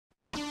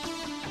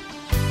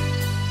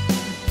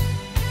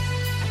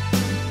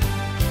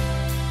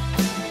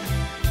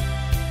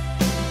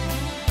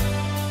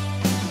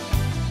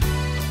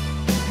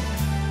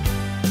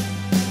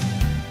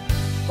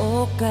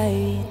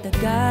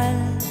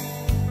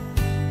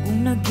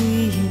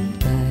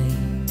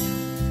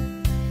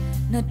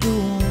na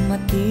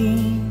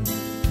dumating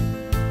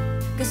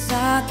ka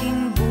sa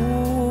aking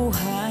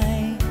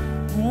buhay.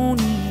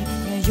 Ngunit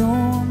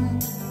ngayon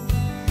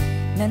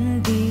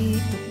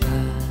nandito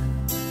ka.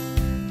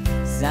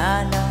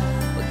 Sana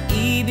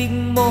pag-ibig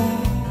mo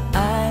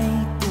ay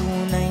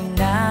tunay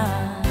na.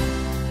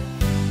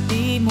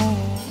 Di mo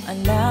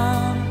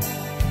alam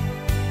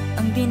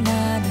ang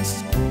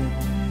dinanas ko.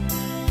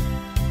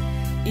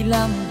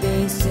 Ilang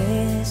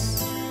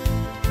beses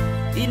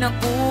di na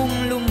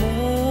kong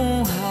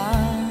lumuha.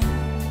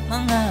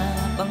 Mga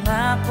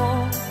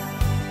pangako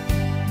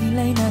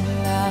nila'y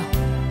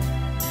naglaho.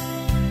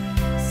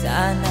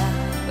 Sana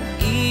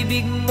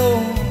pag-ibig mo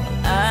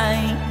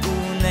ay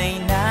tunay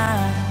na.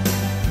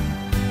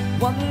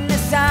 Huwag na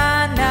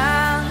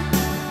sanang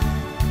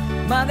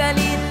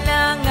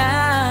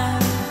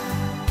mag-alinlangan.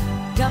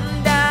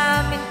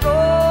 Damdamin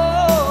ko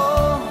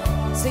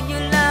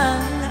sa'yo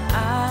lang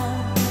ang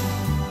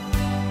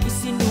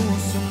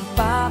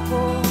isinusumpa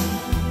ko.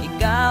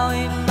 Ikaw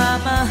ay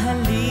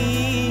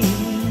mamahalin.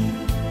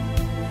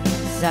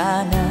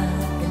 Sana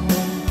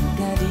ganun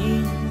ka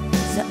rin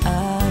sa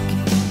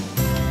akin.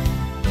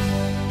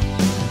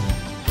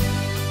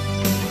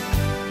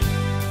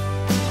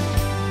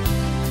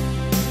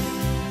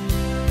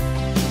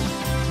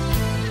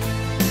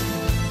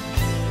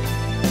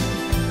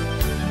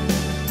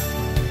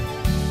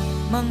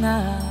 Mga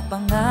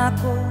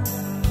pangako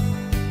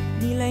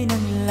nila'y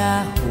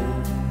naglaho.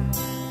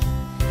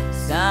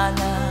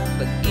 Sana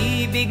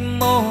pag-ibig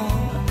mo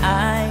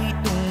ay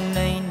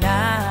tunay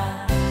na.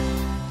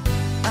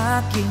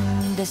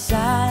 Aking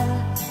dasal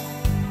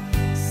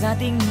sa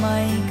ating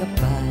may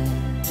kapal.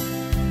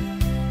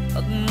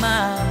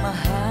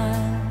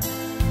 Pagmamahal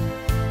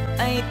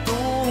ay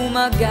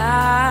tumagal.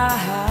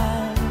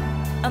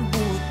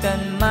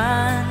 Abutan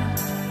man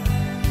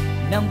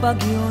ng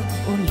bagyo't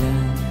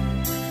ulan.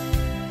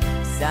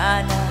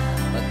 Sana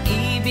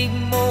pag-ibig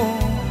mo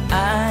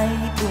ay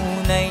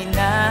tunay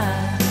na.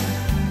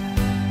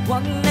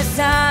 Huwag na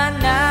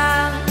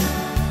sanang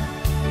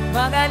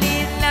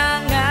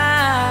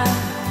mag-alinlangan.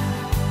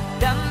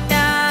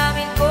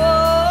 Damdamin ko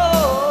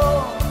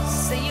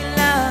sa'yo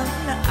lang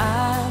na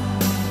ang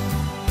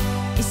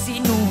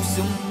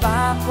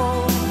isinusumpa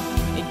ko.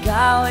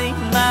 Ikaw ay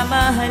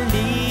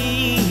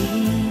mamahalin.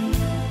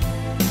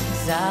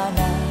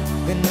 Sana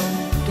ganun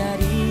ka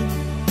rin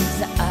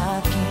sa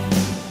akin.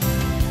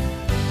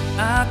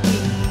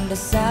 Aking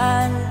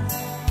dasal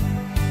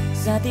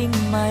sa ating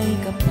may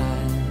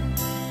kapal.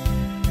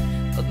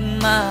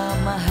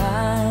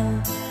 Pagmamahal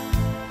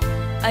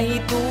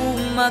ay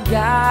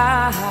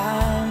tumagal.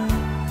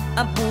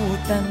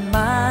 Abutan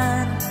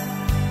man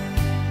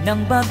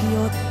ng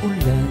bagyo't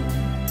ulan.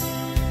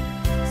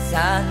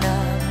 Sana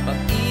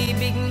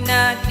pag-ibig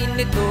natin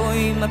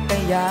ito'y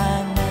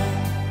makayanan.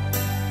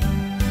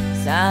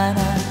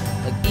 Sana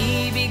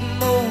pag-ibig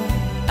mo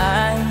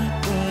ay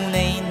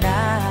tunay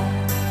na.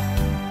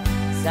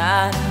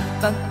 Sana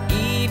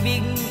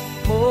pag-ibig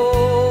mo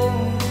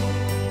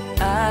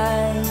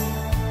ay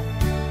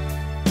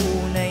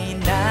tunay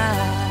na.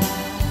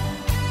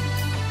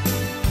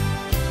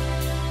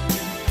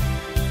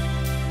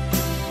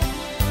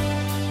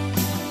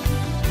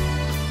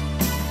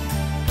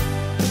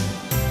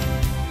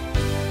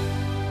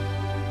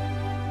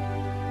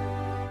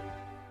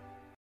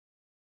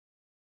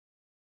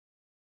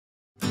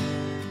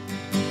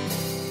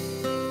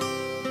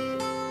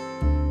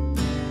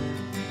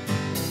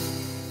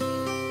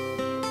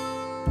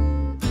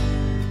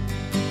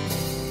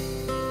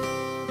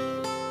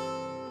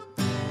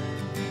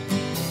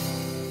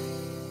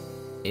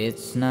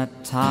 It's not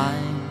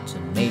time to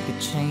make a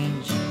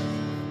change.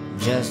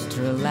 Just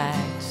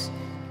relax,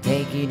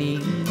 take it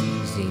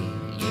easy.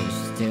 You're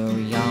still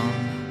young,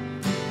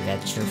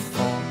 that's your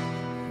fault.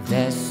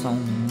 There's so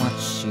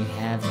much you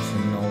have to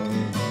know.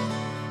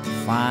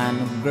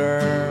 Find a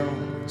girl,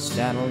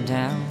 settle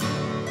down.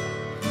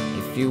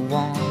 If you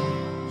want,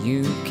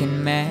 you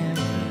can marry.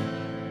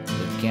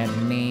 Look at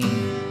me,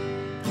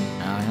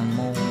 I am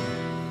old,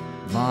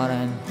 but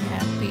I'm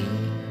happy.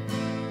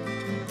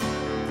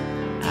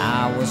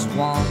 I was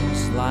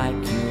once like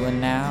you are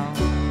now,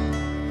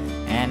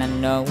 and I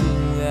know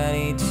that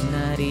it's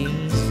not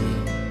easy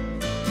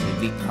to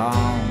be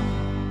calm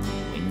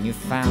when you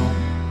found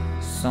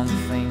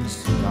something's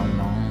gone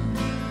on.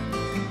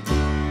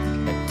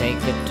 But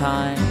take the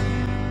time,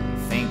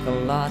 think a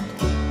lot,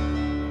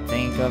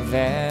 think of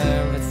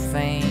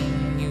everything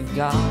you've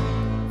got.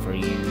 For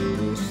you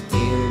to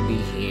still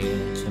be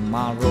here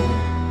tomorrow,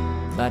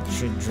 but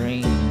your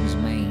dreams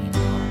may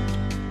not.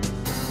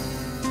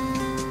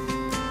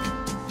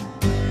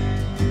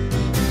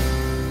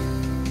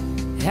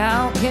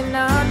 How can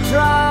I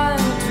try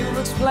to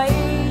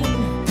explain?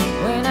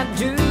 When I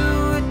do,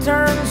 it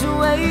turns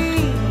away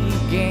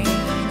again.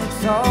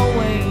 It's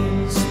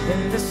always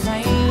been the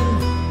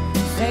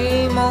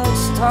same old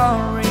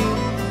story.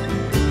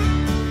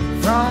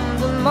 From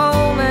the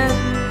moment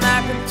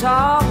I could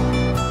talk,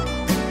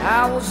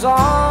 I was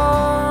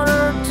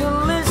ordered to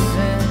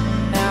listen.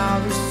 Now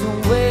this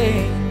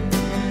away,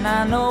 and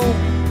I know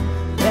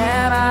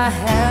that I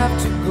have have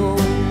to go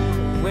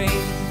away.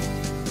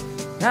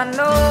 I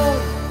know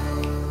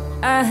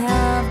I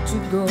have to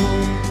go.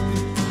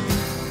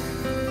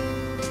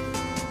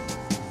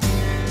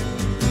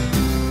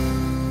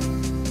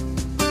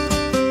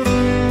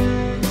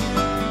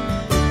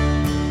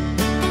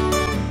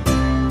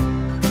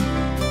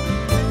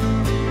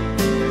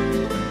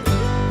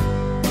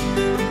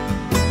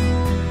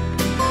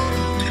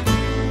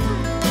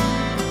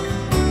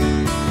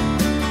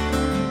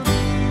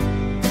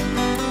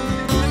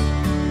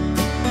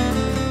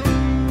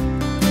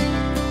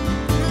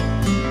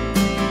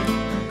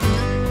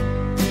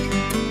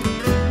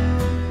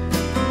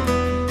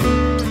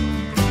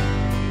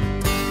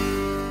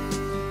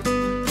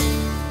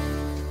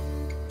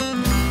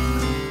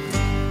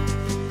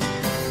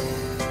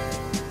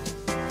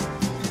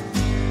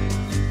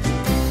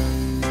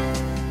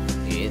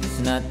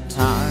 Not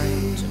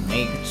time to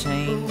make a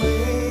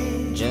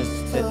change. Just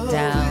sit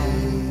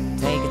down,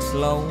 take it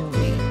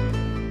slowly.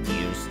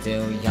 You're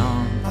still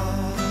young,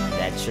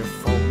 that's your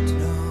fault.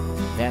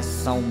 There's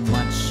so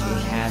much you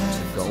had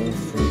to go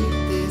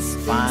through.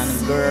 Find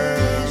a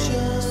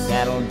girl,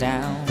 settle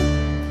down.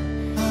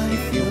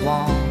 If you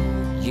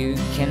want, you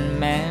can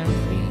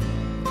marry.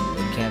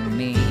 Look at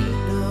me,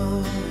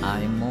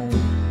 I'm old,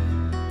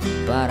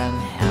 but I'm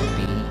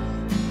happy.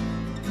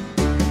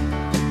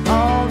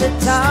 All the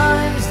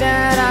times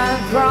that I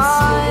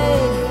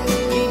cried,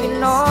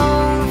 even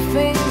all the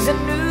things I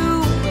knew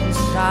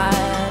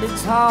inside.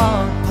 It's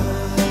hard,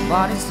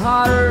 but it's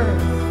harder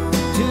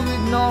to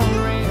ignore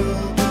it.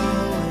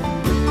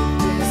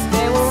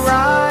 They were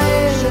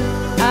right,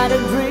 I'd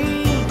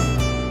agree,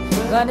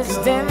 but it's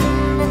them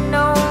that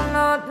know,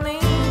 not me.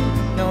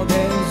 No,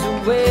 there's a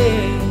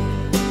way,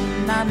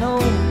 and I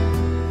know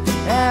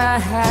that I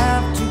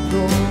have to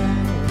go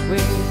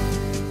away.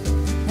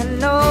 I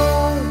know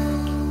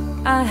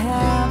I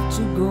have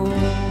to go.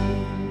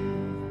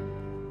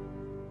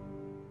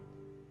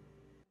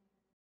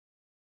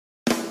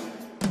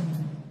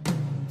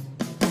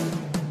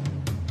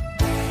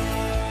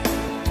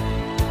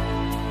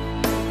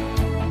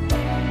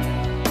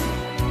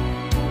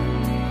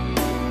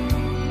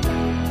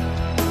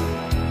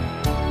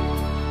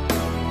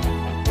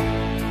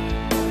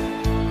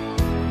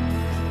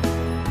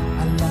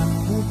 Alam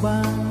mo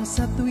bang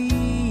sa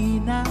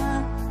tuwina,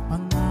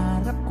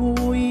 pangarap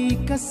ko'y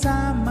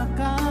kasama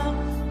ka.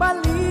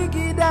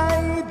 Paligid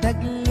ay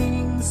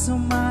dagling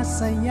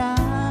sumasaya.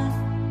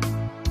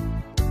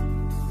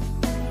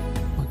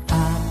 Pag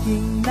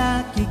aking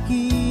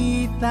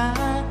nakikita,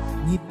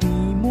 ngiti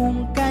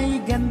mong kay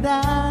ganda,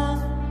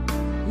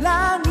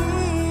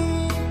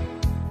 langit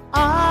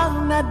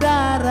ang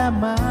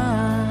nadarama.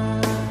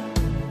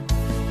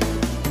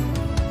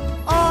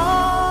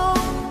 Oh,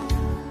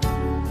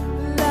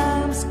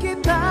 Lams,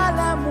 kita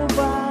alam mo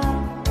ba,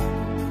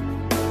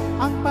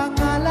 ang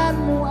pangalan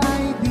mo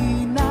ay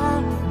di na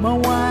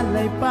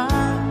mawalay pa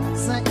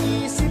sa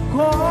isip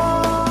ko.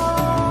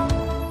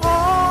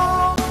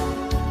 Oh,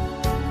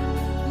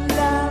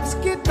 loves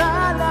kita,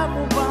 alam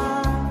mo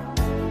ba?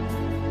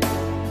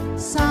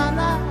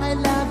 Sana ay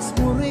loves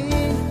mo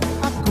rin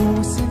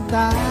ako,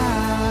 sinta.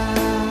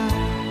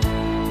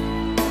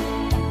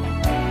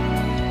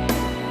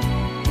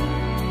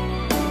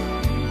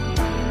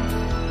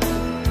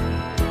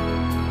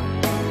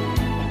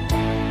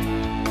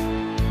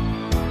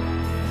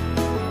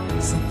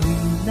 Sa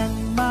tuwing nang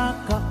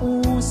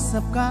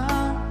makausap ka,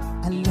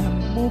 alam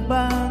mo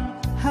bang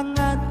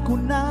hangad ko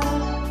na,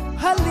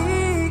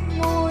 halik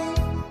mo'y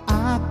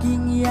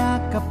aking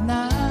yakap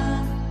na.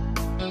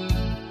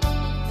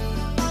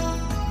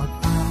 Pag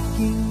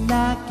aking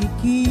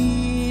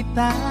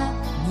nakikita,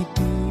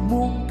 ngiti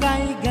mong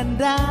kay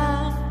ganda,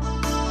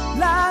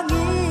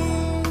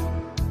 langit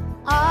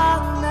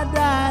ang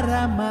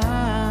nadarama.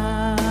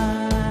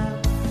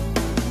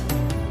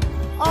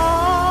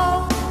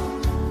 Oh,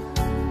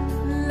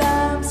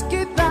 loves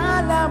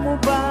kita, alam mo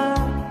ba?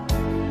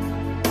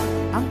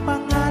 Ang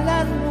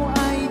pangalan mo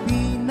ay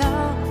di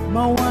na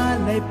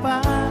mawalay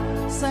pa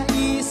sa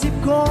isip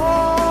ko.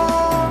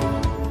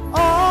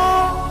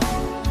 Oh,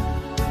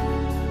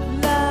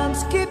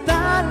 loves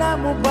kita, alam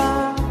mo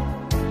ba?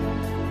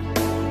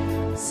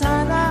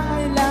 Sana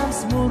ay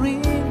loves mo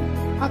rin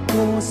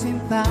ako,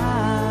 sinta.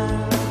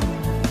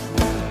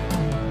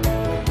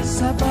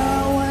 Sa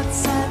bawat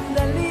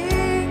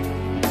sandali,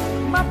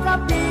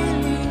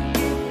 makapiling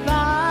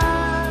kita.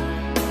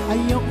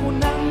 Ayoko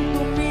nang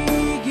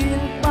tumigil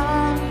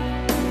pa,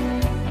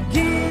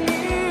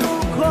 Gilliw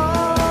ko.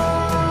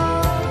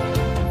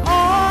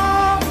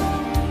 Oh,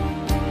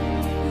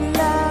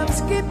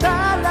 loves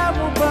kita, alam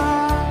mo ba?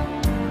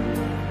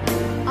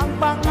 Ang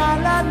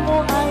pangalan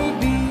mo ay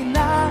di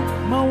na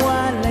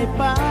mawalay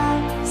pa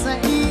sa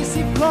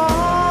isip ko.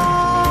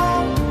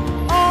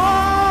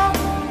 Oh,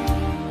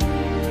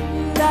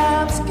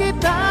 loves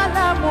kita,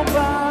 alam mo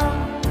ba?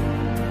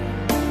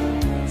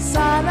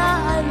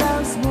 Sana ay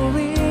loves mo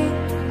rin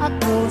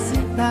ako,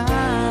 sinta.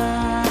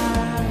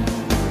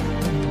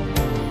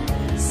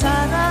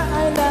 Sana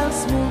ay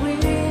loves mo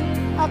rin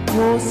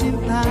ako,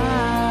 sinta.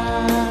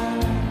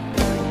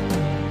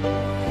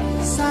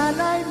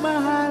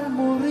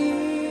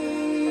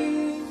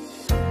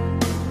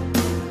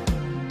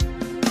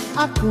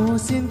 ako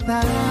sinta.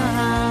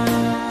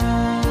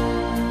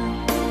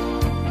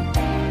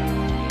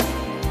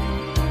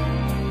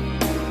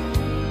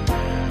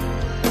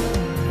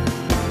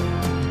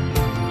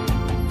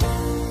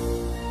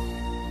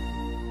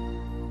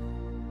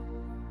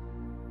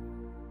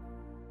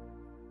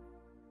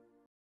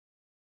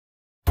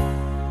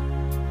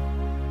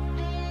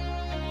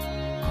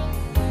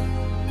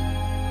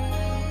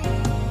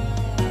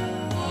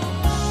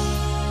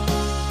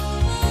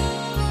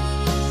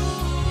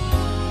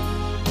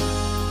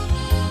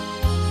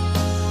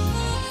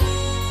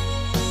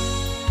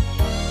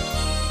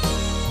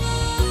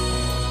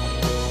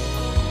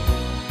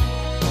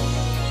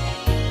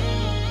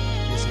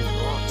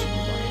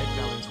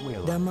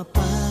 Dama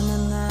pa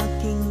ng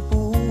aking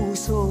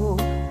puso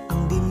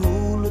ang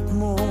dinulot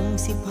mong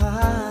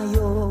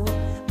sipayo,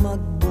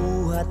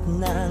 magbuhat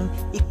ng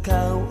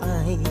ikaw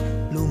ay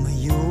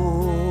lumayo.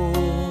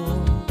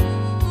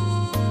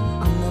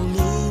 Ang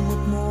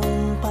nalimot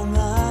mong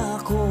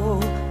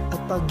pangako at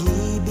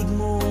pag-ibig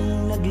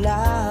mong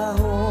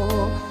naglaho,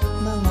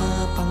 mga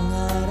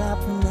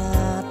pangarap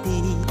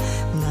natin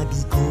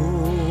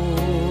nabigo.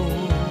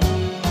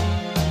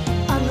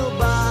 Ano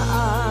ba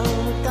ang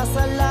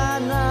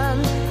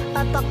kasalanan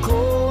at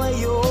ako ay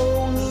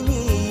iyong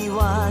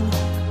iniwan?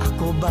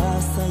 Ako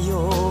ba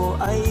sa'yo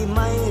ay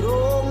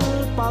mayroong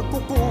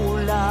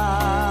pagkukulang?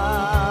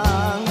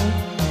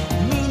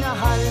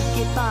 Minahal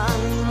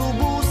kitang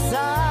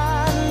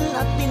lubusan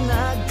at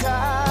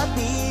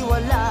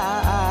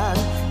pinagkatiwalaan,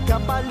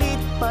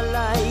 kapalit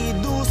pala'y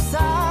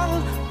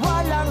dusang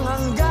walang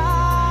hanggan.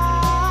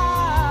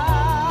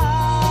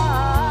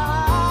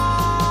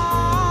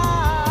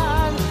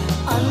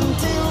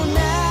 Until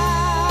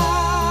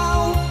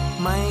now,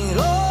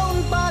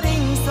 mayroon pa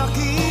ring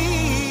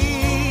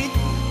sakit,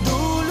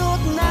 dulot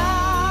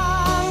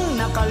ng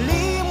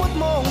nakalimot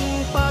mong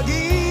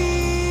pag-ibig.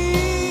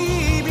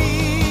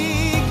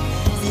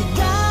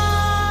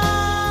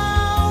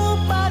 Sigaw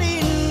pa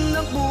rin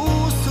ang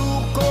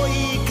puso ko,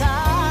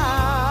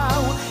 ikaw,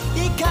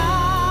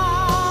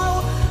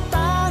 ikaw,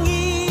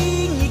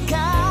 tanging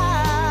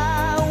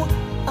ikaw.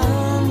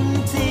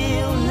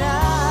 Until now.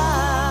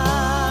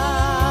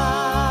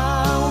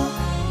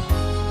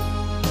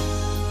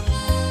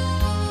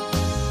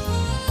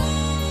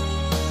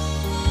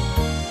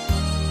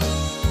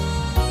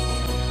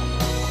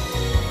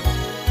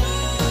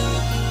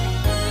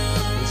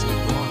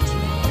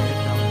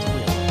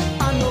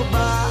 Ano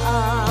ba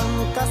ang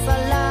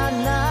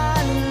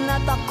kasalanan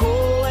at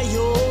ako ay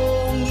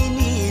iyong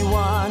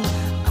iniwan?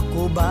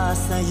 Ako ba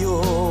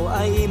sa'yo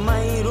ay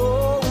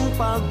mayroong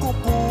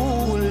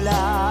pagkukulang?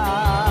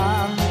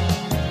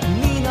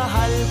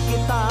 Minahal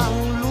kitang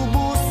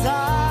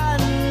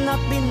lubusan at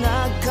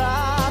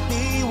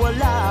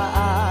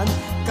pinagkatiwalaan,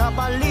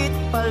 kapalit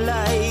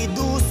pala'y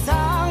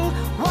dusang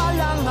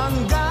walang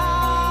hanggan.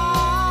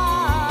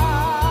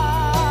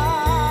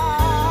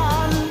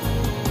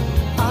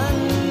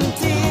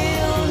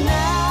 Until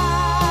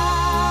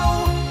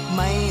now,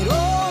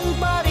 mayroon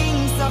pa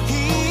ring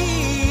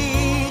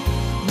sakit,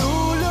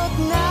 dulot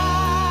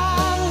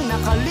ng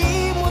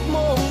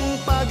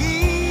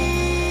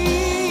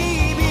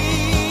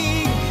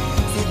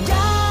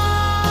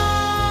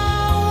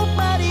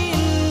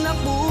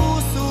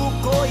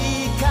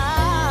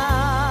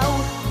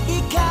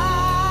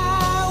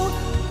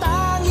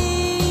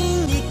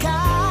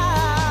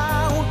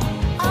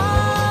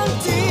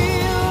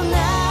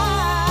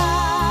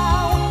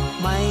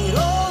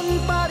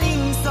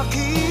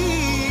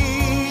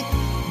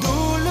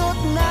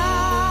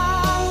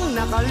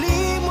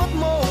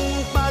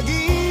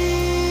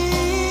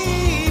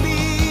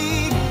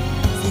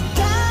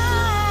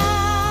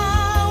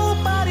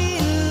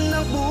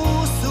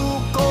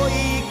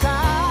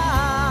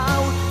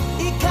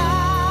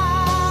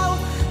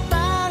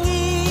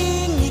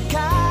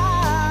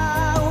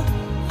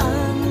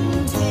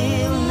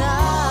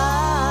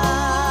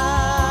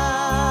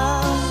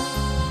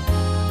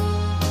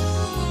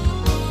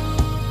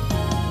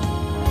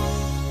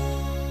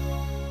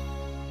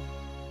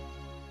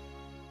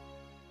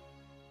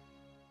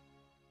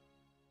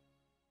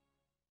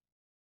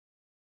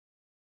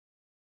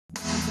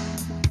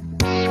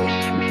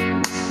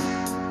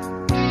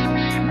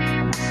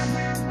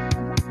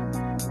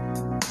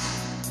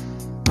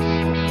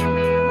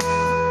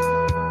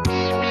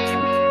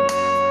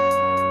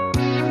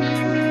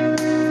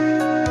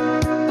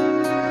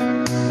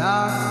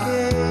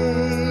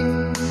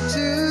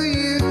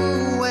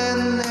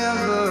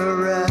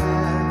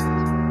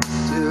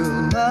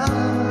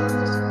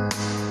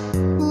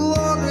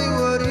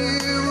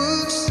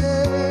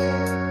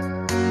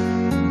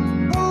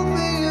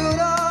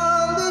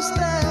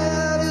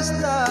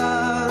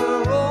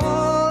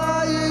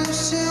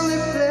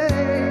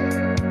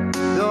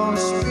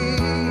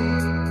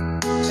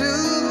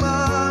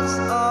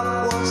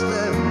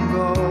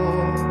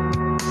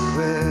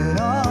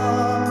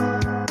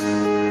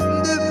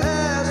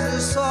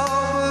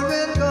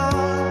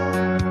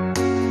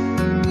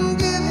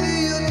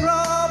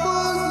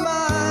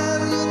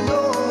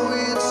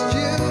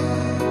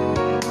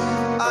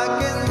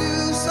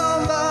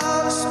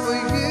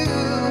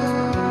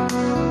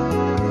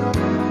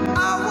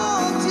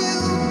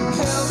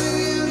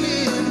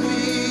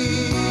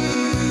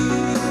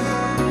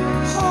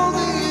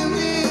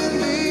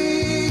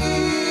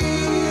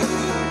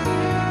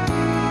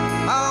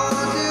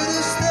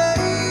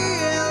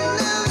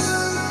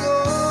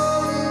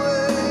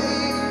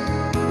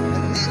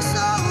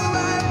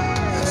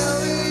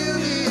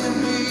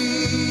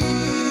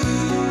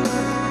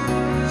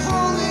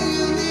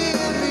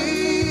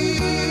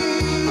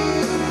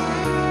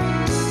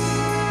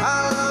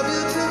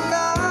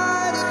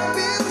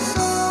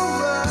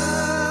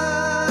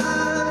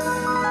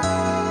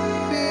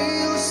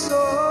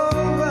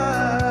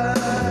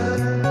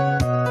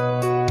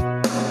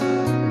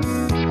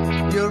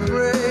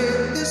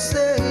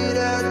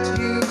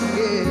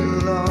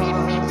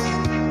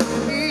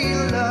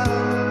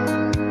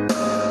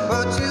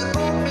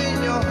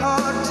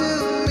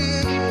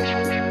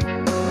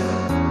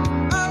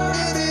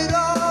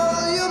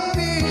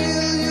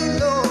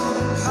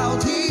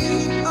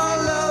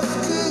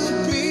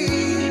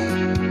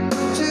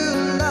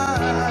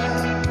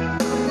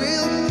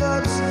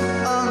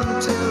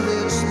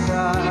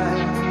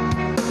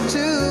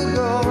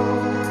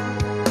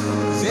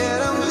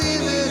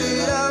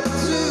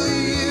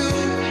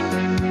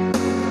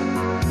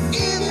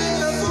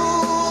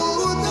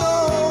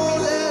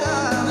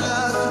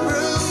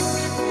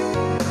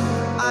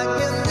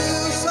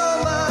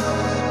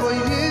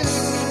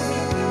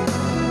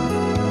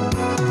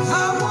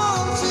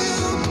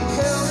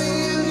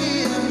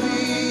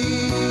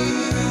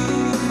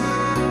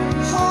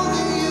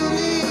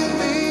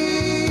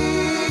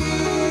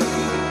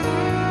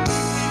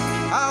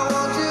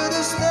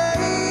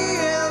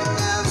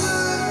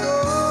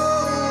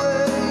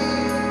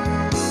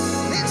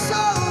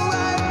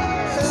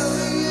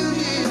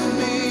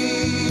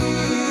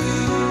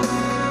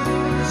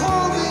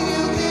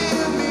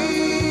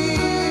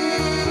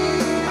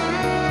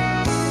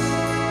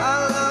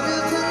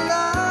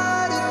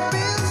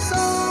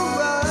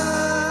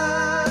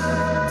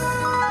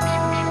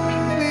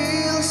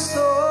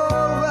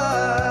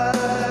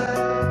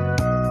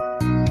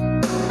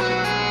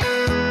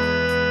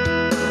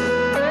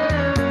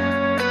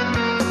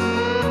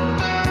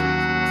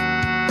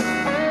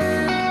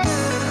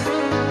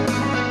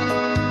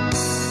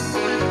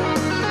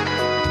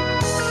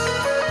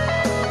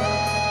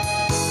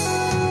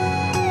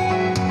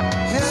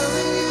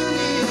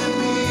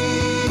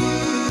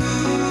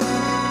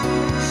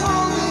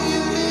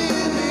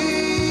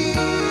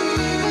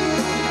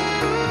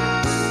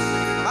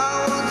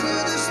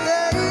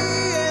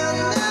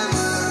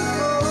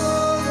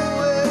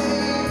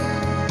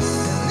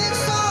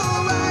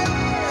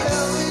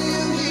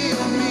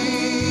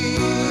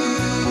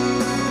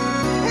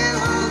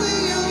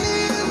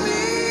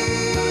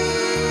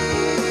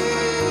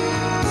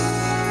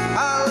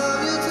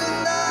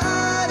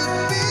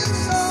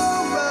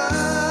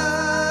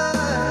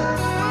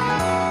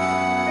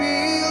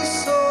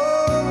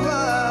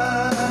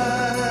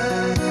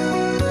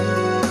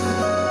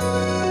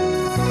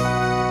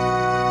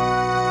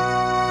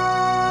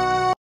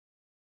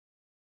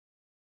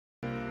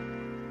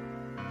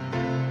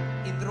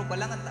intro pa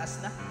lang, ang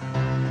taas na.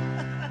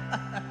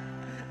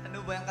 Ano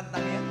ba yung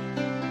kantang yan?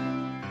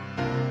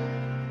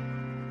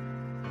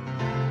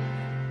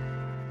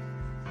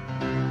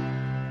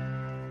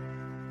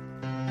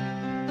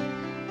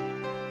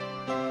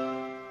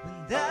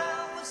 When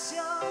I was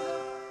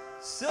younger,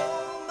 so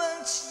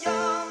much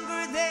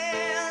younger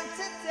than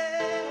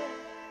today,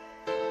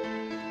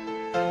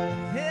 I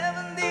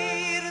never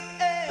needed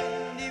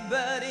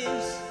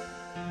anybody's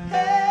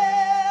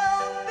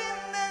help in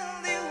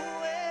any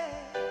way.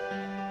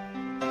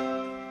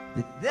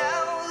 But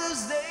now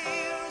those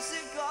days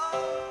are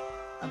gone,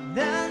 I'm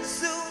not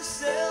so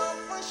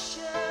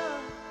self-assured.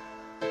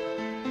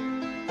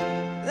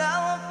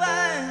 Now I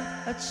find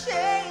I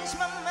changed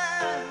my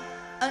mind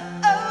and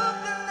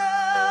open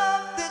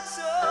up the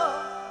door.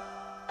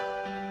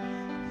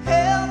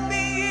 Help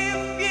me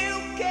if you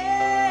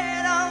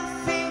can, I'm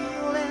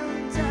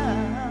feeling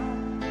down.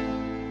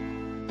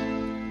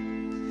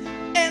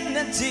 And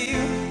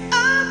until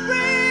I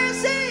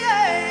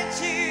appreciate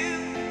you,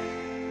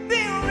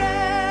 be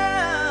around.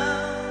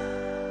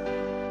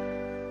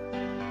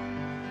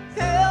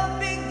 Help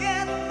me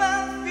get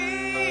my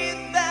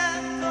feet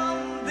back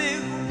on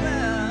the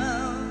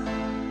ground.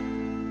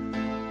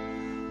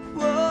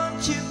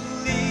 Won't you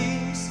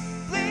please,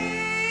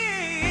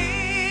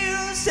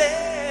 please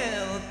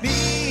help me?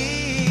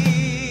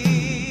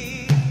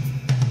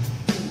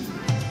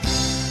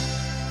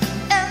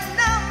 And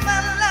now my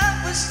life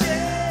was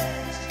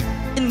changed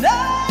in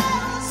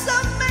so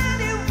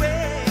many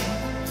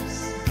ways.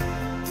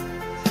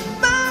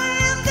 My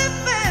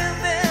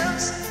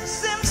independence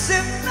seems to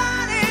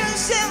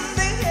vanish in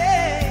the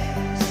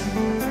haze.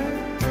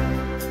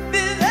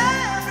 But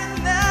every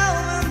now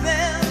and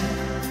then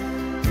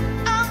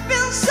I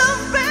feel so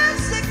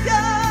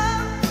physical,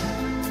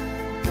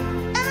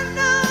 and I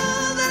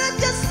know that I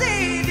just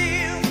need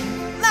you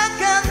like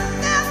I've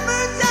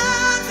never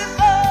done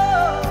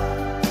before.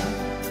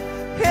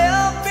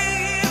 Help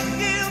me if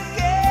you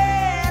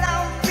can,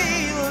 I'm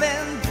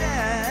feeling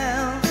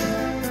down.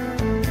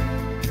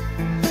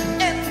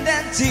 And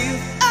then to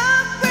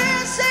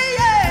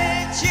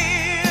appreciate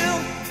you,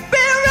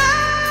 be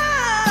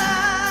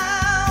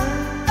around.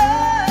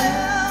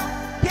 Oh,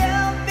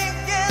 help me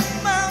get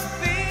my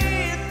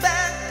feet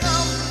back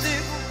on the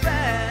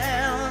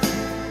ground.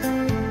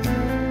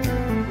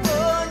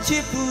 Won't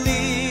you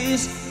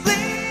please,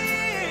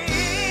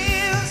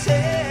 please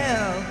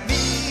help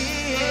me?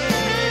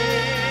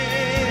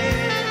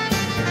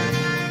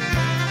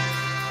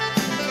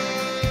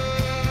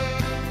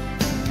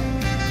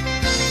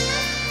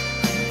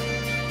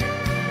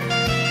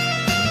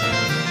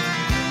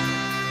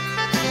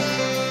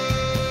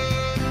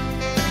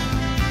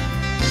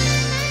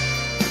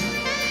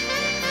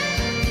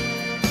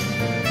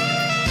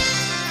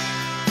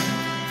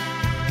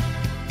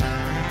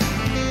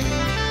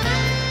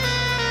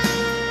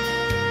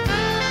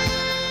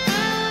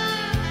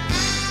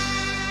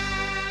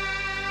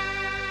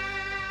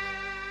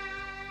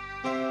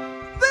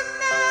 When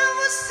I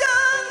was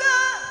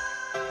younger,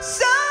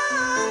 so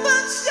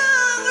much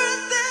younger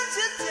than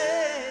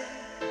today,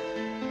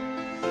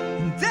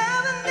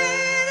 never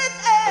needed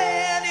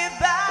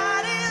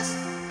anybody's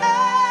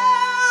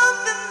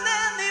help in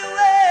any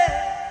way.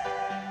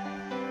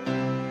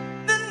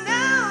 But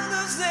now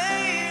those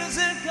days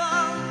are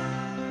gone,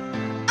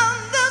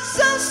 I'm not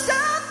so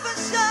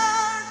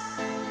self-assured.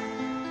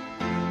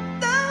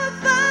 Now I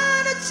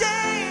find I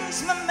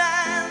changed my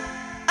mind,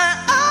 I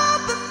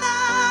open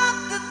up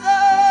the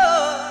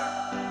door.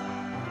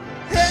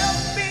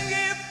 Help me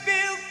if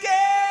you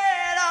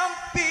can, I'm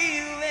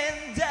feeling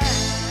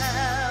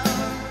down.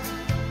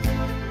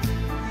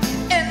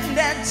 And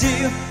that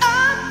you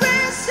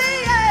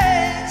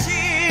appreciate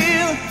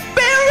you,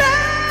 be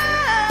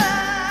around.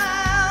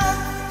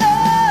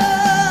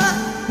 Oh,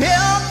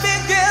 help me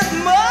get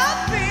my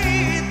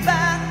feet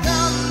back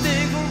on the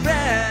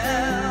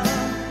ground.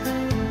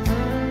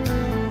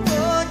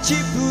 Won't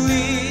you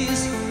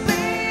please,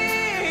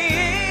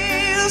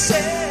 please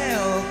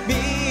help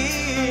me?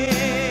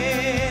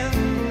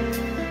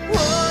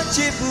 Won't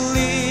you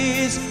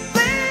please, please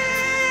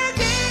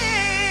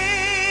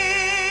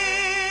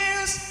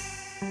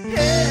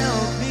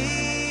help me?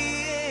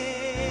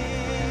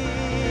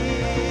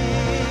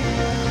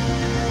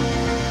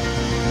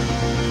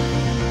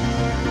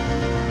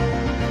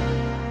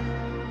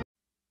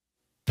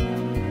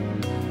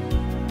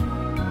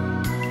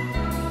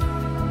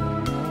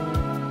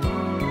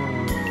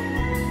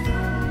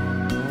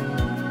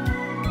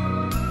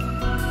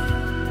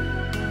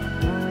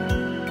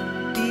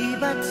 Di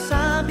ba't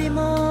sabi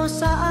mo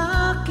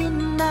sa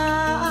akin na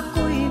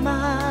ako'y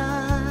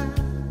mahal,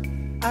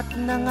 at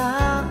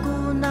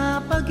nangako na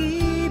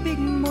pag-ibig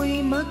mo'y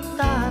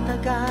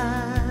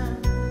magtatagal?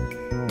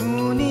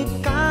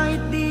 Ngunit kahit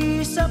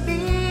di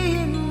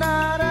sabihin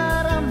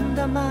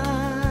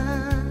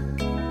nararamdaman,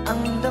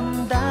 ang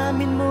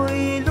damdamin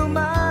mo'y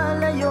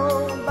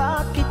lumalayo.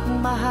 Bakit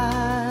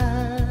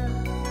mahal?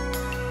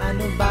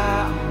 Ano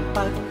ba ang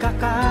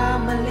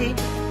pagkakamali?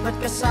 Ba't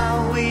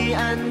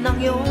kasawian ng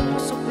iyong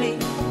sukli?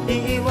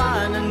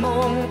 Iiwanan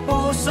mong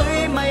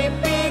puso'y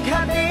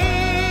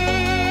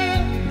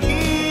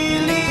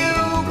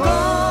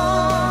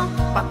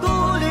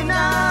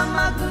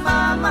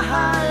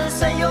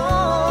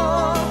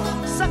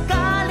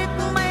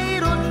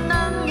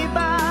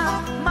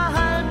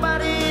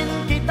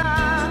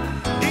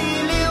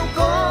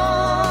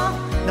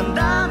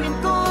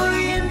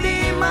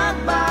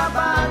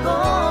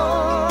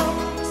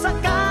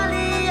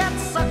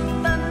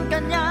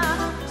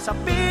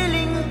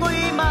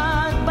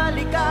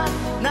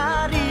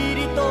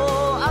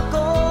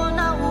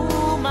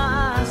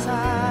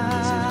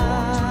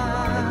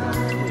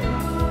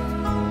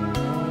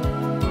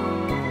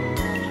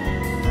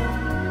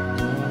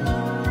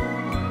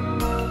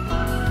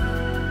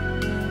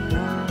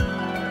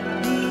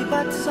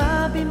At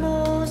sabi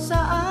mo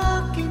sa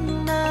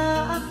akin na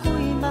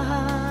ako'y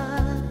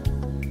mahal,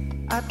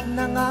 at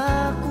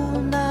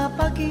nangako na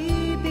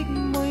pag-ibig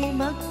mo'y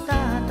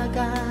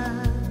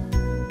magtatagal.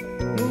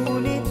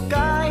 Ngunit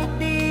kahit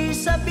di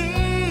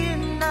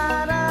sabihin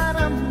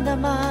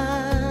nararamdaman,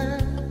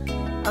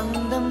 ang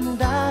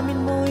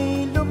damdamin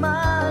mo'y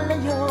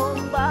lumalayo.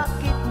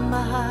 Bakit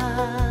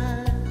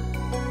mahal?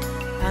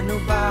 Ano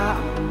ba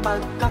ang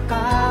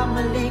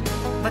pagkakamali?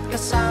 Ba't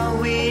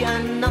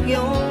kasawian ng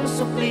iyong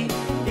sukli?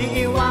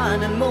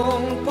 Iiwanan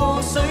mong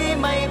puso'y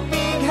may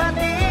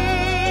pighati.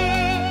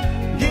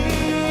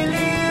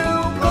 Giliw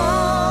ko,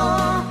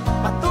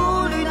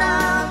 patuloy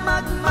na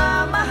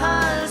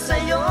magmamahal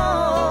sa'yo.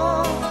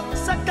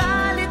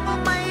 Sakalit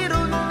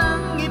mayroon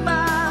ng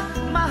iba,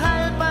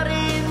 mahal pa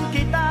rin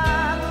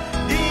kita.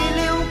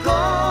 Giliw ko,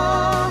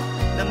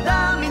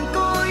 damdamin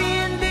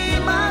ko'y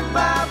hindi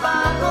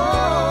magbabago.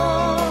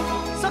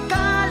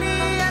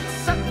 Sakali at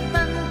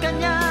saktan ka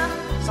niya,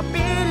 sa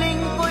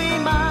piling ko'y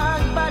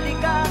magbalik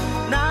ka.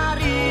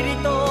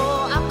 Naririto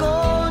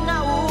ako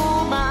na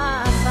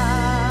umaasa.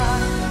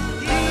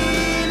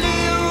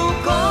 Giliw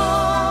ko,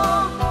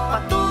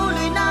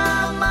 patuloy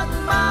na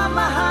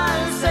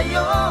magmamahal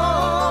sa'yo.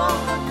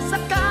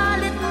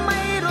 Sakalit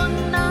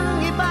mayroon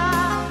ng iba,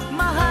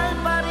 mahal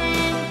pa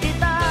rin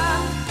kita.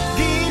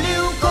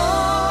 Giliw ko,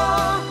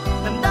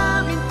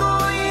 damdamin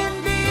ko'y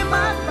hindi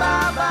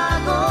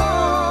magbabago.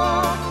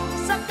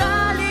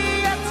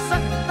 Sakali at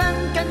saktan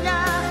ka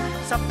niya,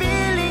 sa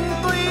piling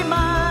ko'y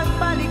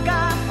magbalik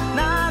ka.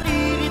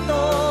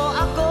 Naririto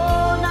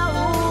ako na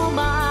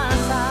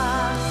umaasa.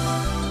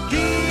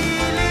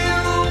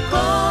 Giliw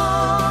ko,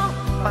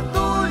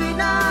 patuloy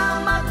na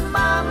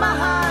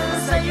magmamahal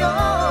sa'yo.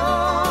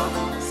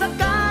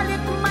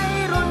 Sakalit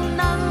mayroon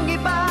ng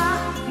iba,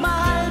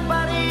 mahal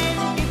pa rin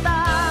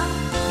kita.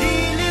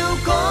 Giliw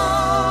ko,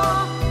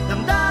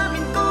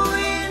 damdamin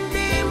ko'y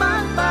hindi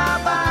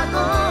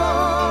magbabago.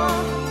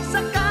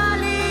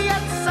 Sakali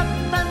at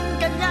saktan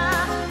ka niya,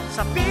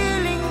 sa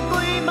piling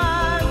ko'y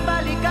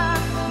magbalik ka.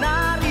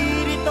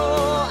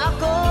 Naririto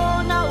ako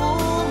na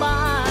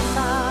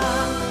umaasa.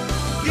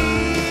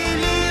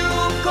 Giliw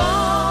ko,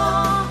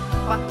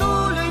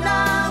 patuloy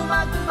na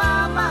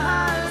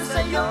magmamahal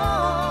sa'yo.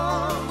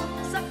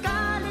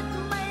 Sakalit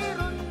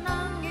mayroon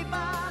ng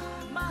iba,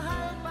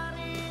 mahal pa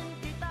rin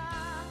kita.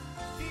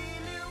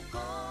 Giliw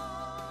ko,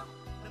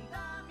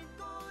 damdamin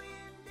ko'y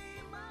hindi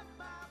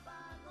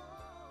magbabago.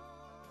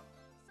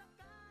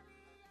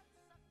 Sakali at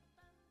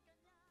saktan ka niya.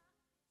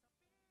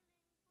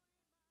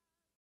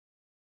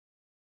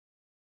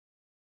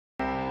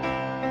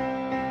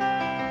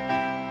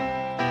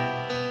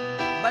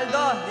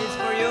 Baldo, this is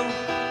for you.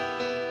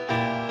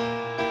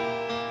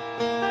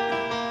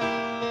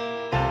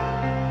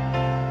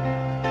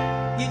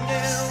 You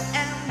know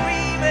I'm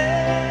dreaming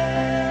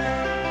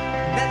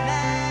that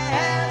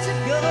nights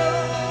ago,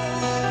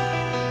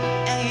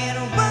 and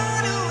I'm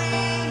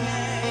wondering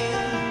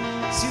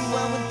so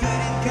why we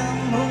couldn't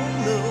come home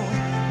alone.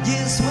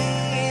 Just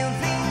when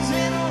things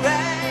went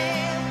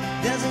right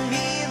doesn't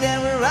mean that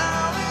we're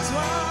always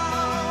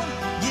wrong.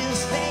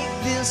 Just take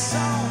this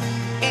song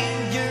and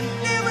you'll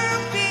never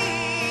be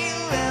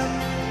left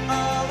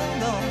all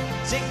alone.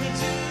 Take me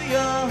to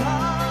your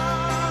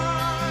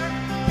heart,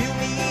 feel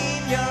me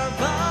in your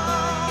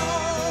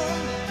bone.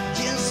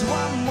 Just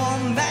one more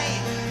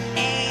night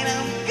and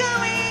I'm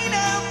going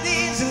up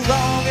this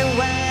long and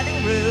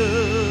winding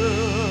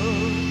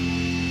road.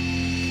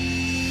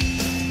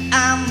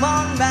 I'm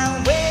on my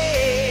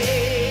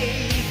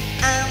way,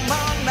 I'm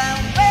on my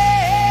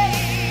way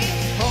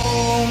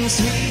home,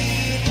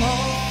 sweet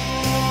home.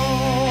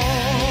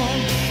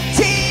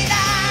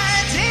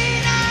 Tonight,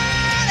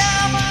 tonight,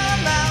 I'm on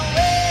my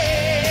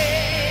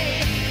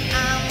way,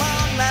 I'm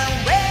on my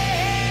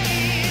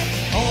way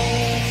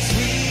home,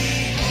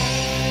 sweet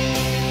home.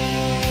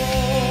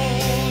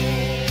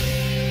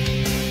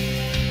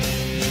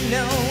 You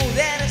know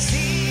that it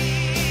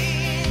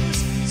seems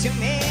so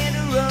many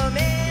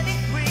romantic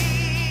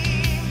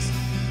dreams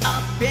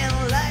up in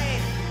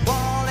light,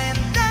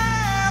 falling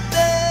down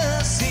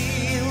the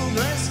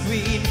silver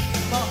screen.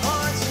 My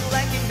heart's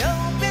like an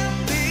open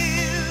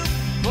book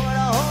for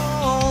the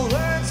whole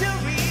world to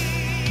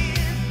read.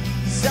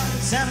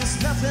 Sometimes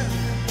nothing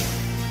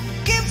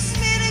keeps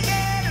me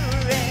together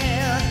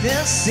at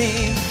the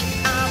same.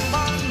 I'm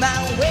on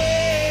my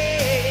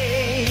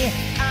way,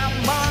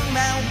 I'm on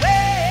my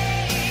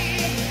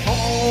way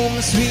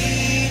home,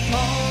 sweet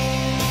home.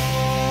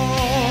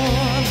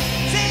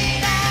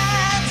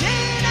 Tonight,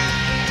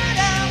 tonight,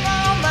 I'm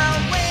on my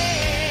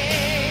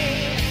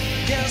way.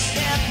 Just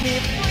set me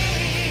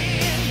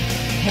free,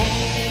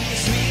 home,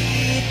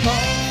 sweet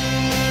home.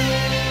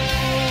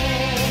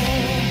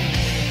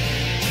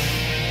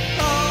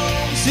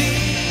 Home,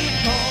 sweet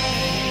home.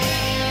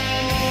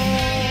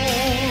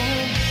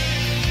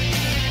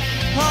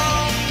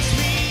 Home,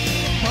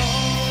 sweet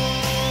home.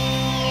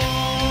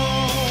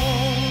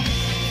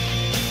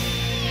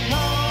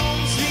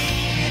 Home,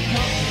 sweet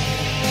home.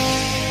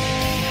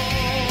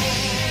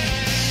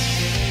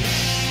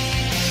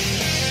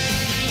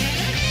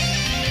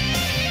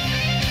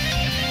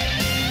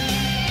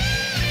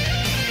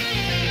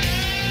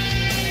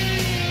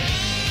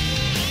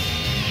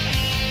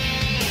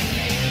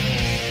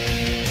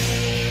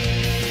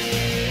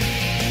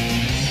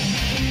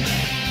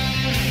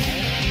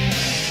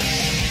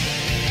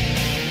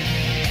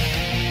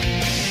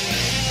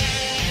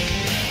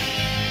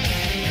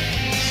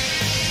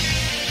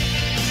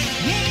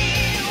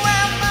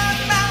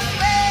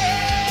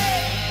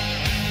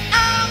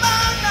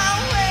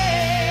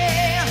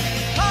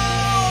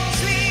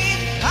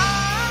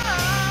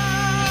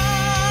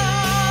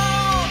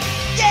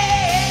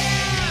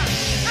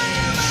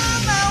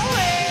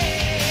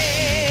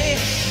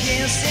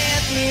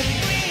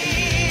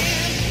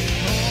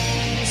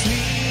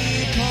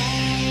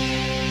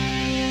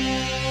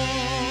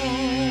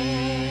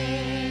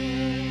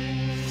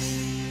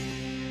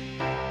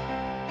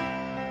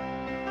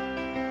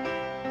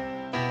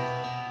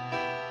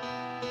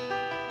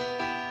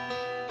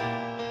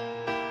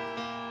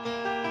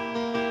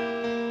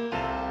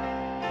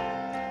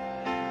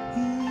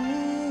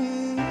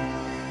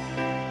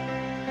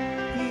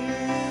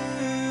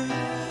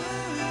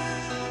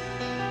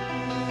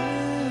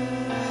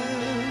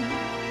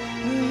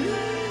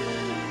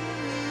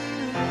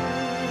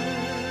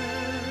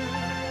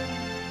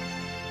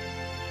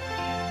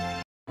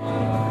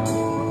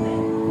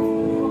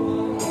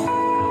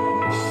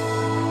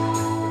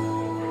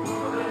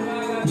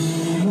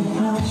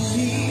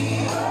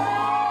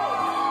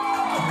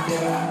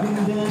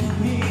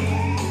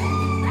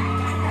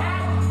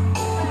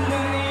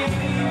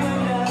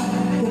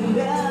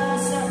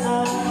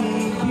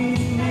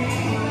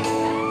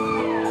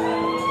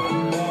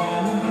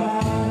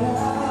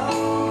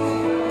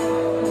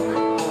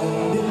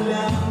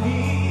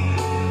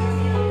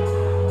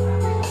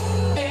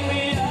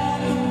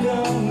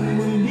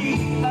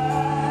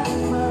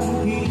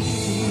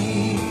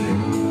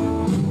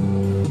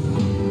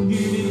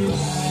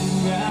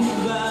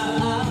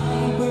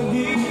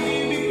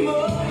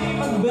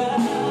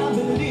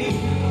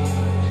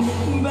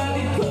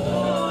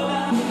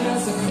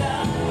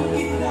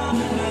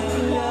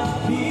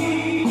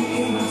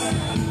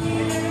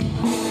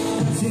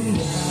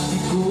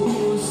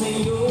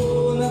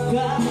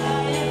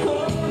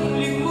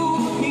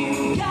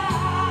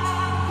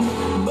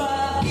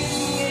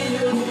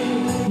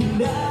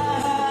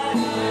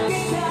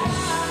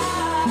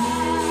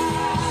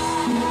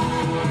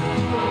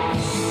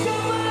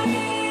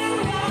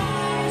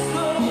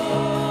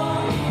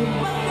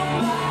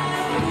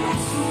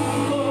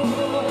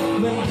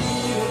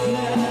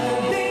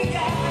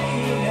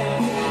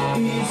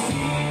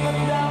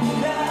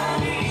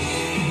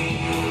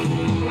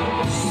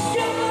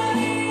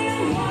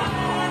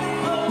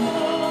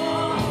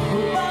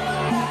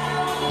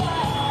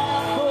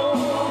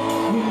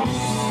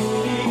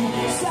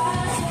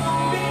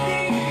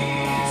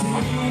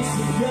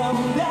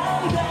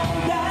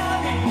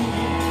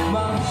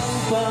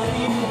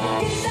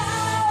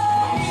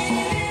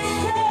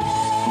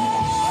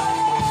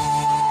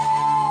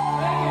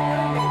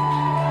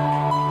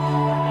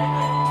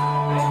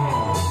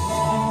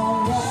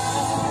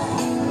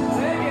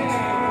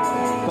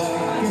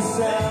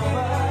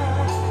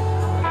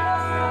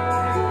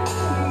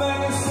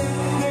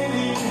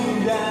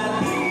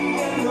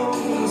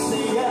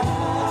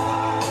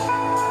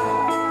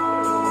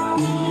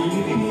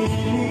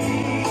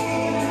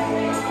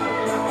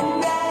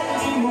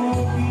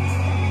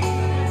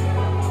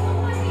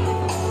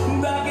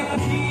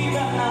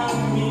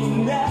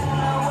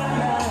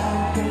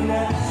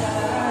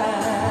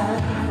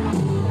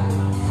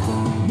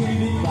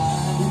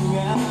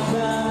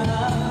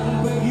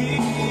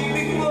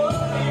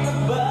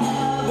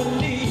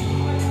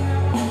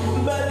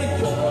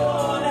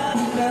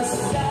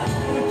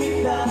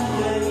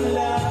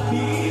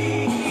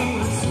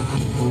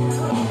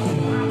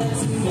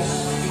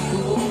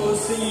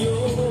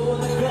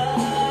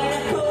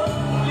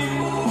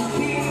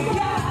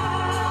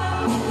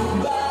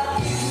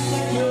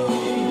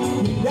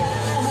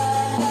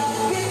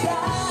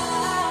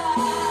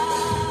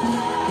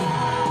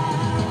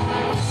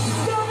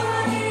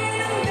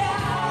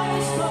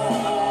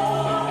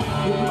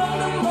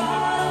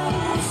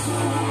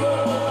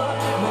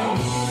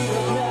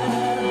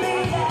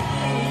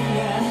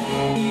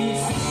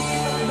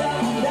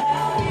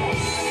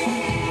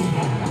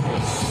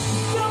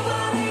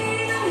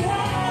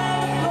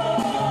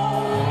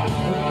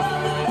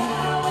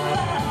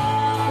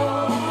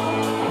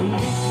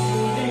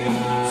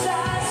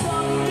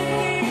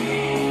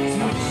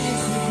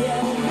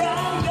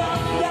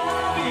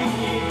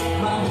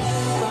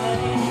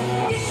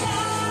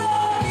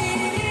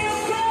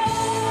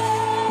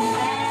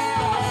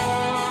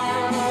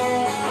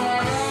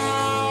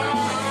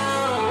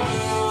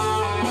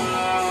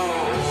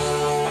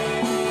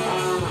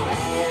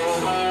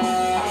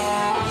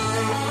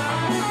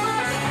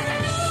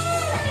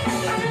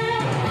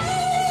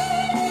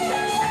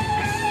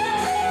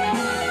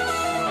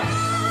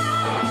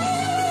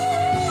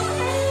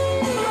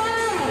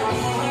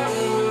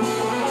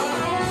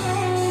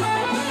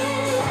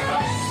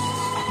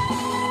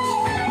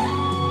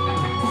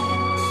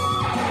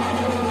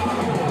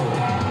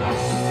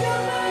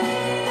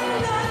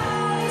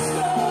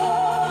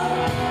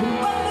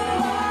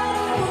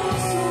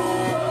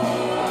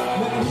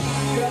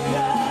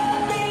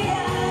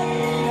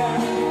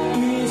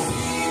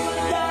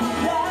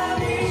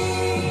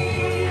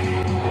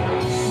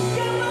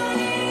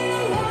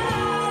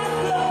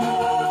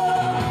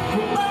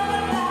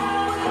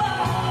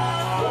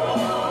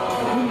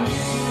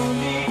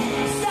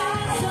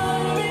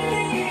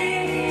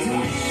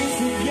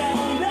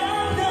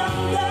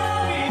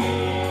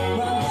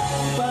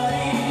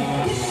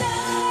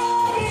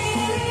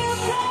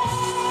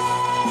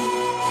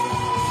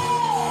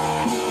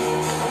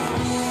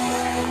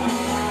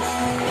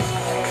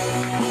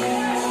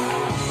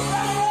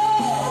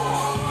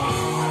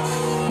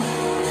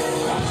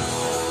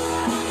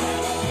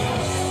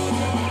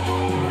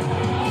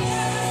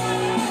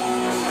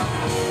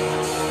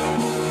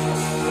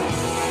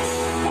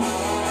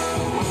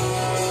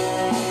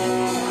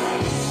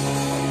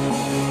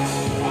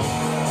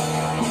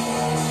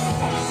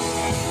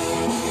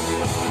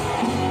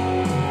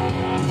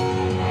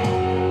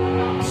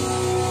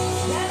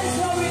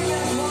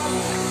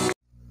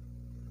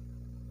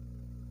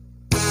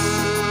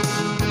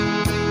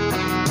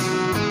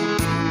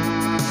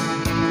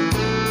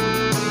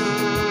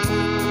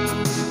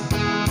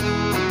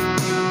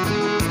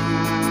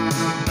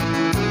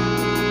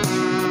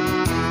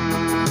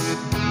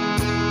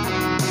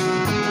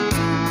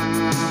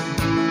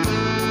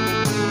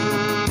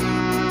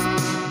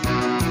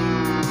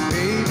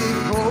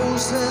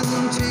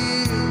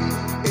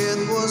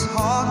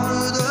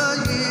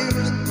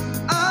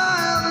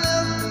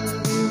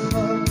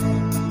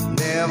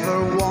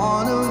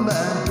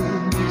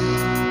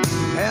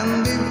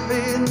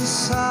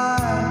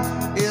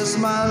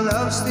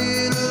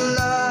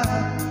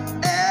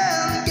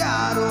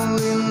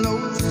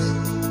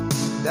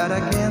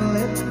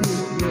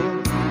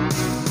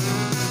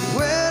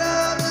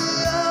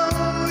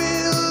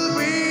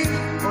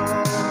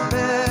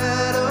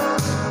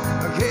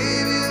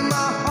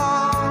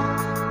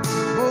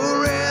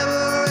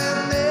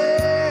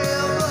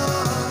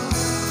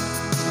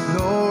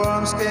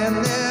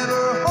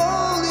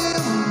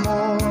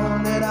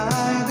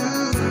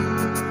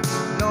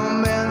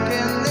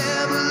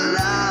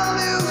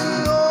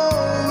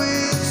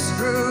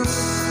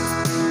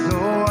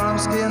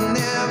 Can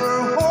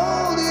never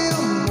hold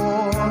you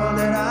more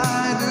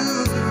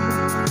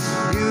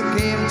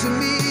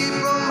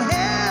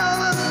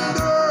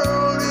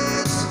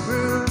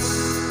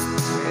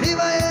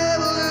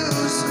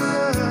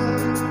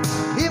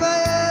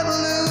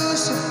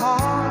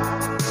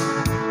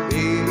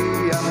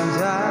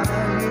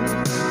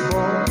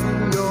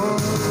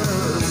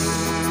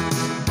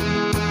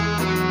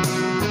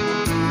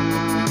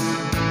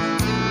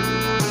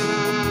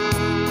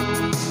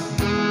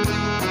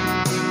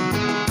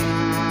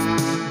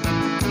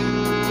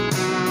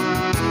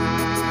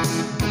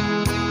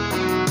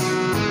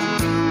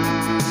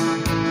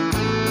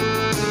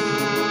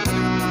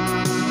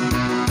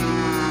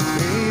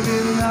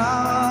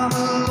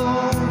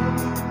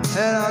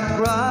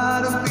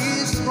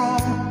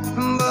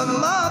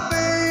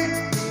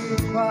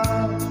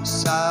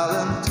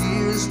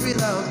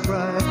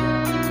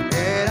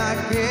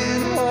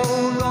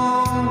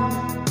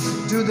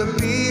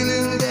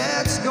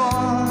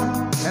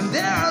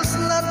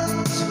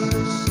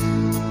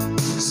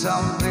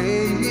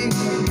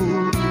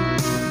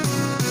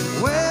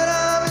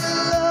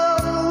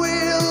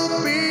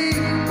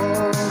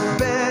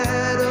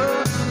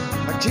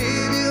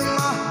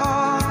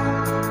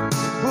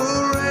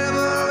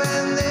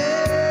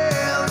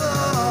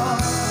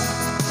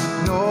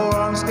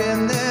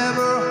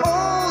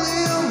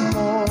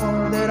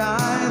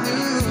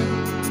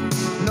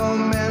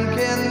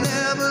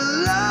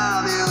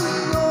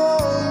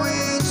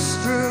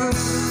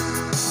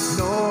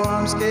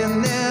arms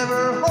can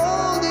never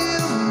hold you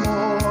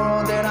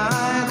more than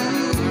I do.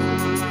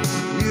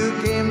 You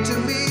came to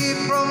me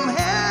from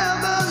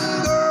heaven,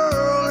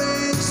 girl,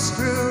 it's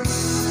true.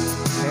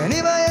 And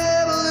if I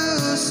ever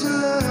lose your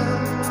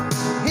love,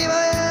 if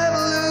I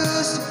ever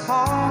lose your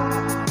heart,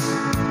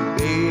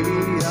 baby,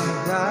 I'm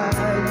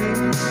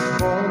dying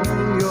for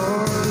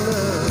your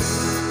love.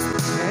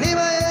 And if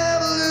I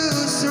ever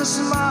lose your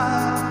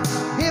smile,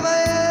 if I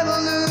ever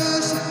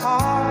lose your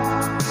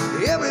heart,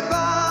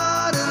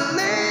 everybody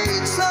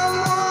needs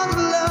someone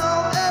to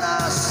love. And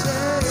I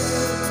say,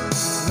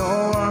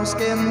 no arms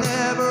can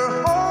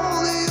never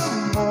hold you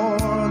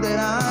more than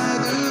I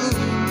do.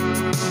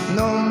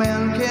 No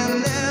man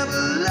can never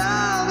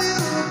love you,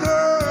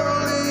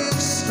 girl,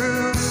 it's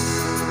true.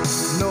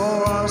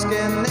 No arms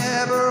can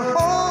never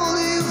hold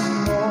you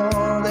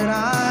more than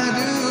I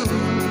do.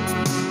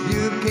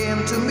 You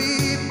came to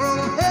me from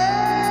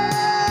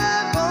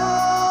heaven,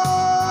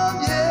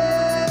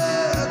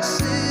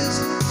 yes, it's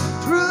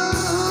true.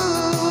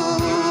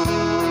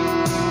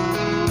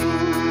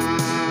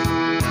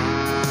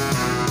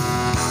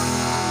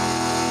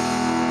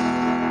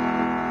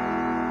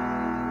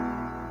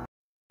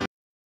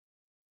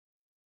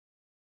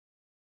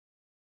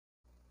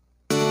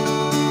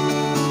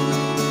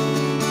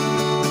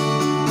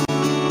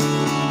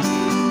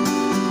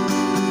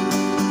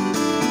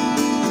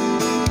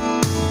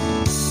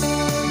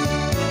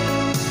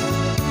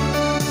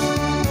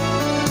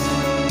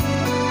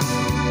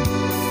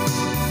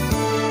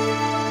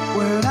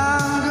 When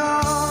I'm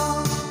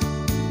gone,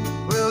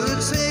 will you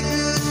take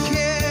good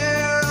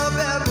care of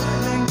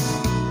everything?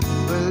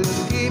 Will you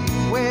keep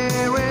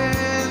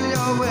wearing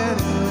your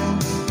wedding ring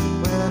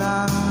when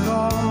I'm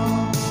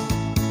gone?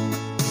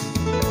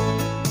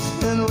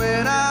 And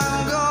when I'm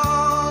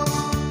gone,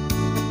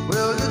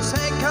 will you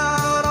take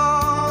out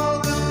all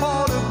the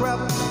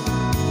photographs?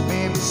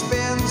 Maybe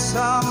spend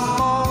some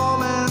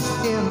moments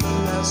in the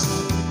mess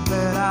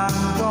when I'm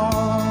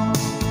gone.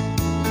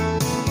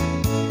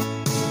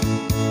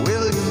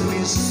 Will you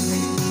miss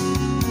me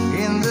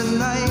in the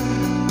night?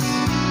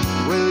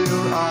 Will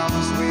your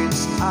arms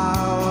reach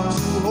out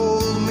to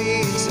hold me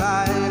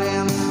tight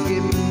and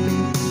keep me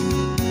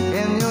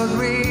in your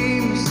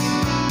dreams,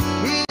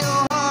 in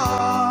your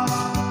heart,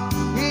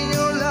 in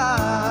your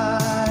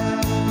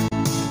life?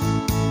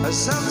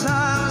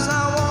 Sometimes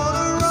I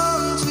wanna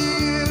run to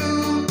you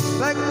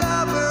like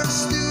lovers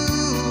do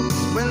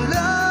when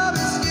love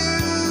is you,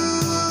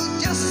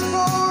 just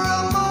for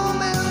a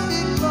moment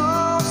be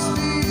close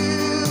to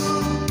you,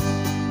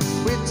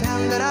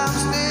 pretend that I'm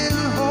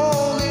still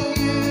holding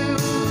you.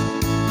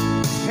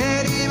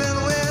 And even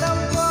when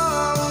I'm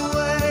far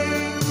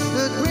away,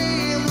 the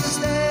dream will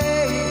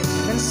stay.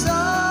 And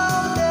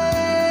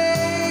someday,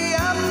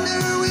 after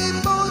we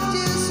both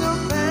kiss our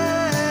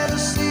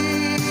fantasy,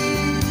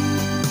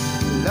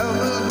 love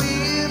will be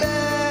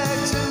back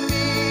to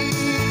me.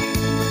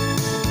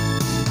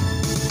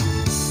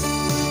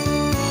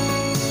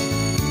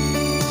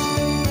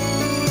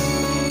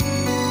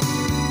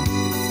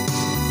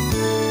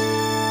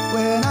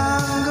 When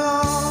I'm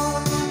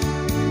gone,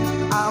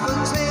 I'll be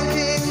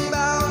thinking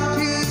about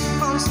you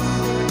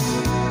constantly,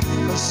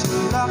 'cause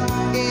you're locked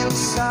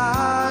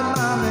inside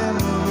my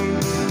memory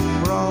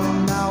from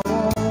now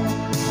on.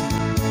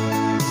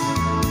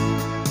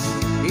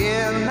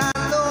 Yeah, and I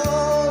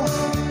know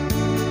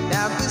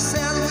that we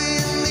said we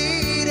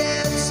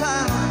needed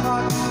time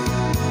apart,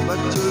 but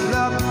your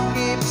love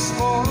keeps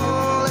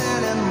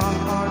falling in my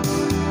heart,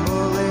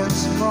 well,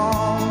 it's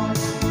gone.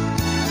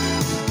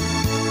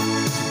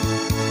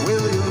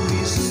 Will you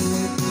miss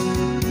me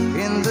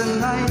in the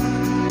night?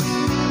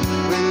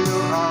 Will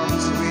your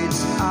arms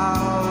reach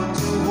out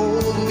to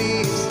hold me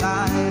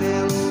tight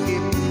and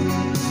keep me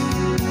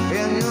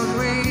in your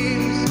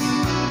dreams,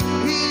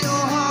 in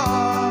your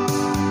heart,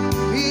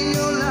 in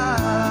your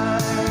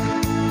life?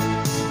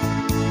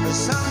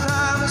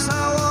 Sometimes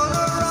I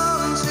wanna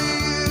run to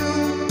you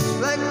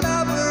like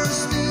lovers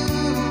do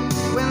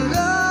when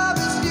love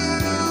is you,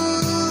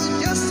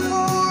 just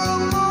for a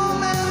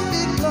moment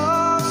be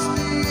close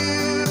to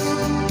you,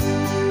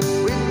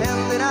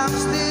 pretend that I'm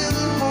still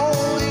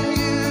holding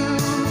you.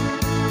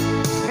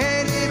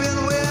 And even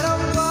when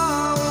I'm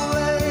far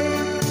away,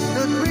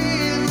 the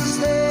dream will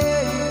stay.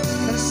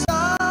 And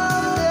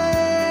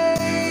someday,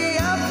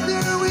 after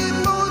we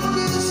both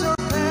kiss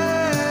our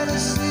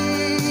fantasy,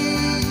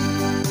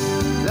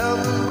 love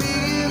will be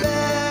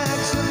back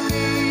to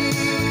me.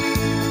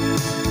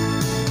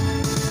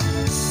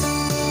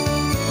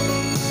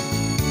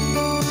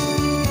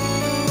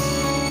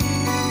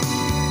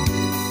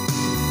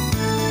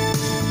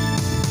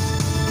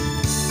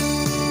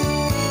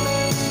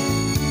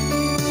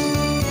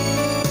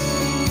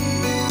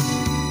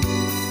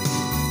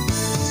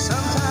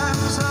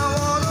 Sometimes I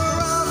wanna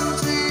run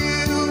to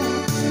you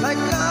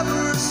like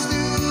lovers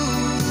do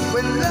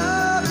when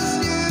love is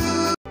you.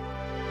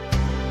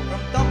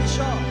 From Tommy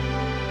Shaw.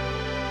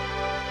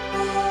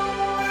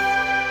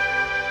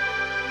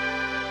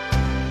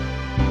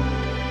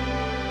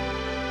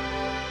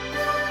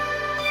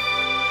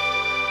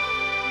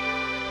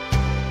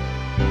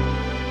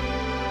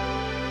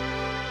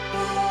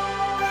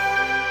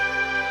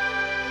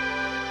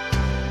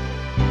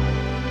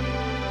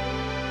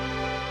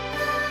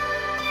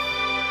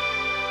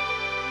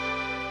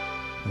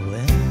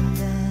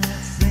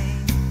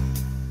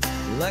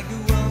 like the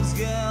world's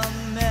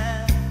gone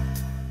mad.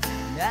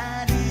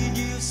 I need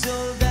you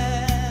so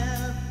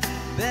bad,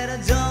 but I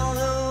don't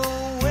know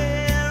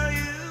where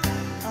you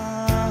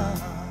are.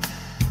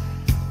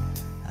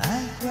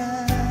 I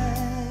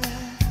cry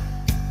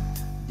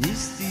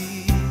these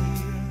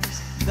tears.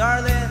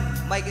 Darling,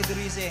 Mike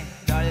Idrise,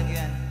 darling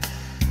yan.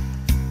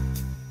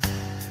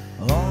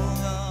 All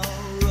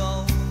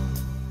around,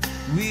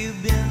 we've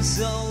been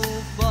so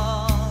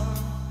far.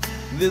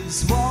 We've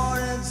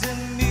sworn it's a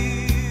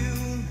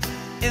million,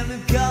 and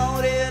we've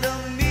counted a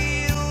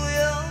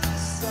million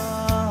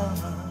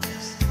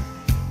stars.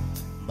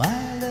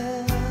 My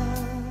love,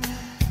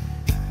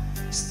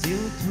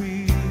 still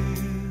true.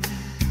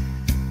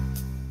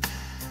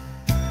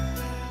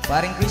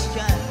 Paring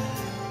Christian.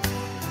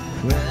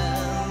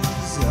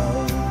 Friends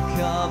have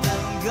come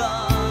and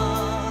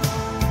gone.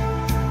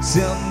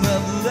 Some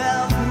have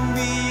left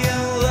me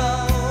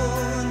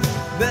alone,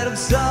 but I've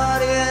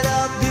started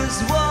up these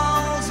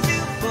walls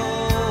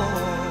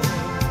before,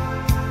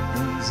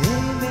 and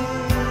they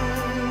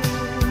made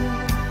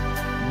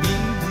me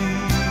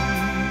bleed.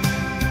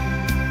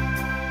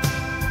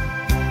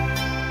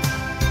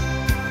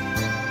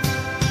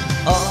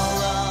 All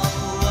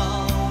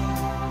alone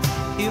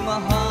in my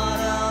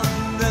heart I've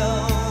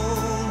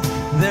known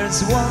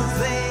there's one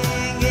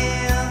thing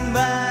in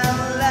my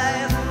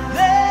life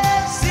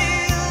that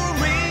still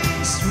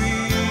rings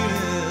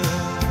true.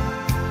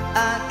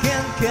 I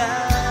can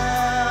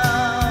count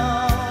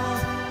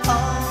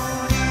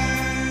on you.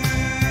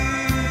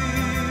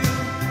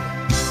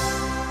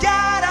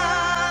 Count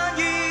on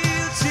you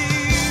to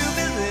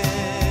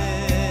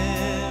believe.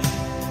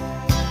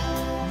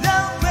 No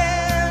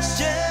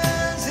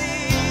questions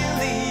in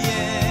the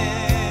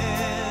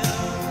end.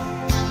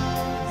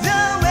 The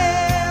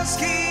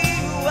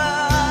asking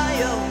why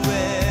you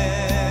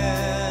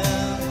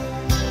went.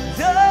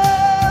 The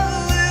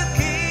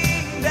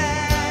looking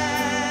back.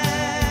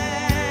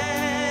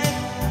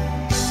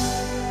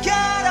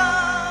 Count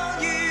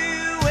on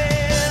you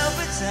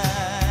every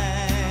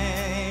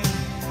time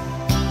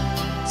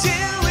to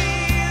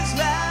ease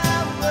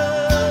my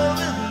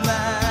world of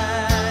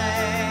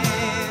mine.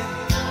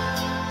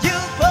 You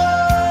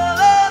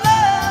follow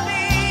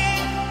me,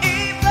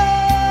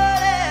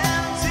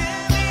 important to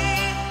me,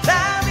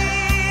 by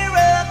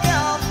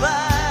miracle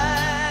find.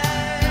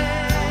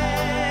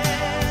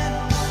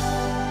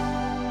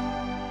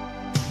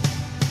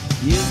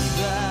 If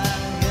I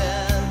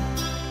had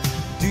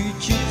to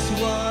choose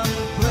one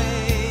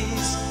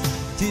place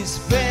to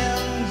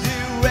spend the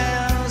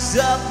rest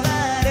of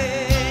my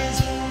days,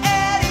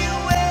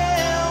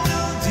 anywhere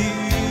will do,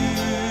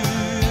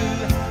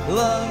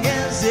 long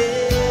as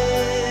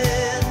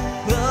it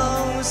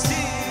close to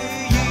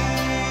you.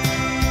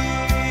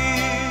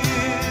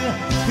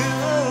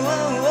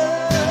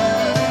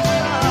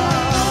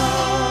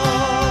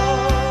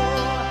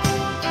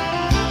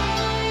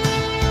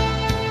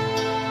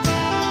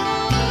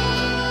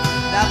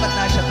 Dapat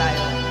nasa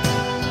tayo.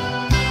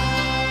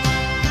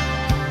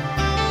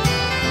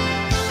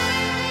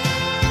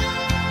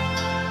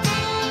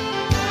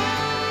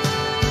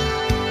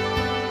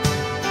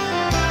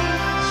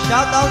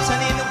 Shout out sa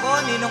ninong ko,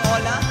 Ninong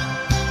Ola.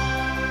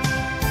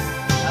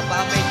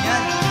 Napakabait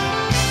niyan.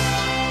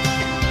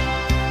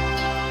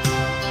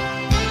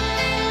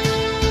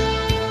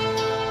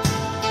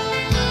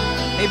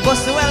 Hey, Boss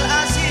Noel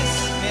Asis,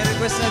 may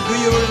request na Do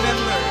You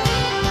Remember?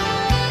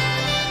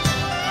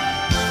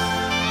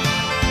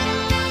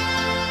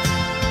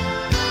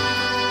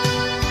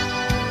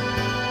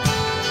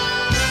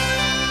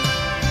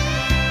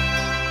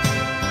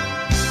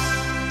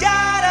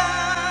 Count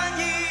on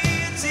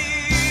you to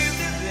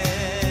believe.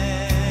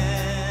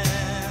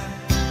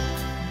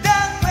 The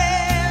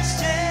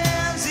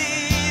questions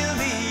in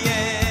the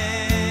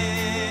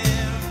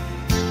end.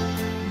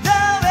 The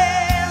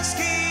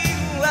asking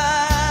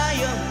why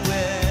you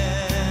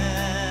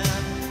went.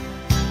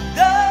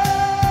 The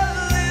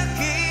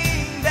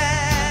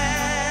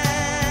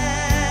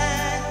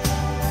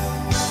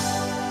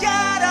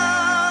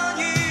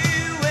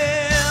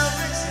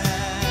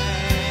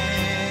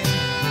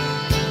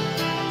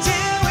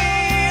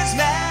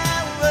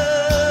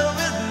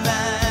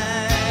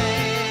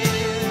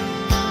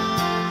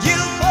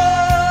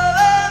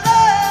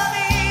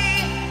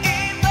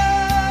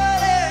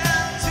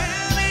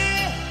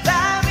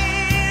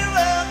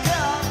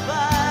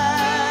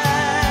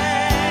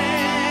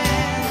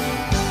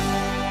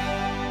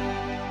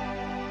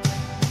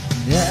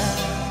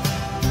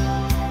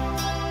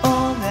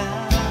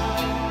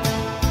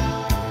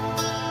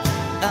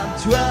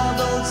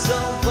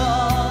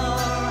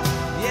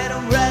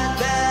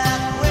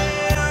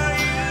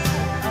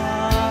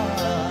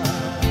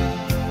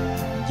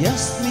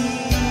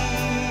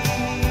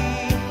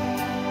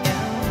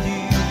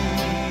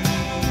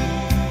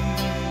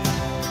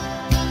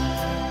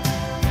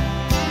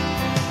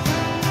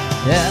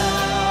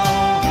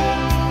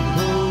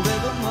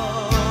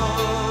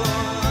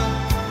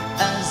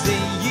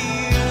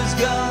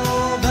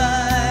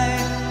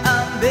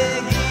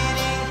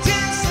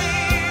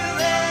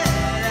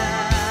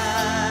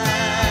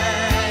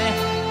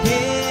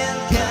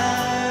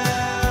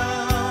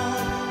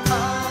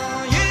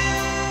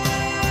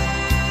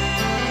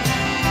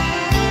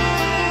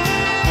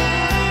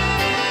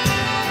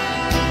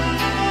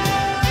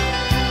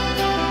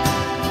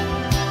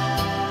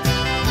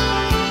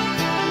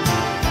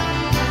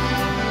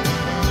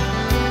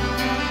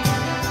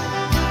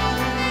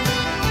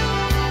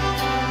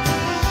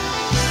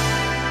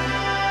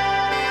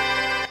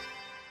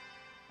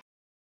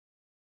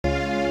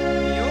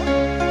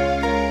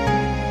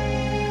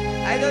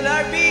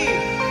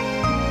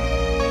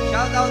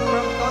Shout out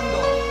from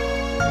Tondo.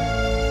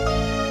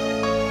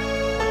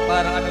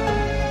 Parang ano to?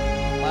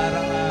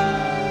 Parang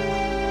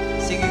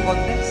singing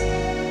contest.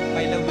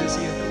 My love will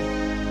see you too.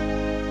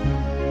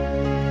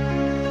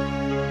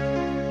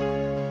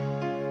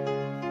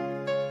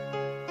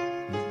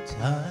 When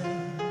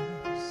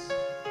times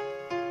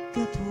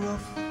get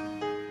rough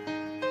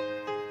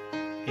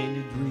and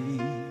your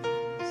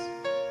dreams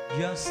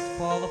just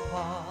fall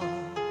apart,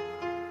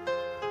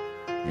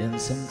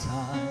 and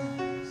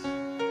sometimes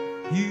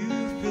you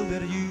feel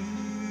that you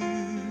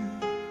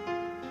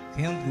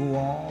can't go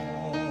on,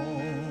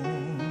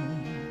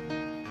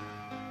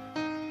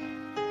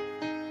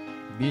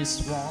 be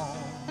strong,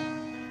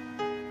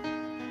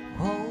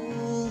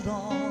 hold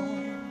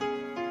on,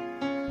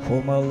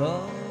 for my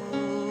love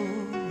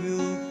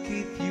will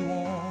keep you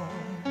on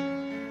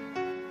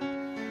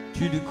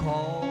to the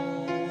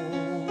coldest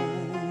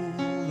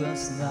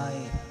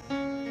night,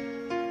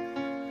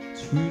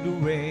 through the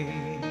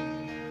rain,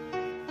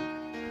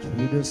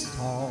 through the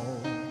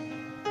storm.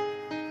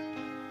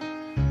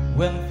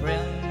 When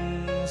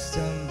friends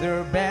turn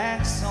their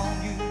backs on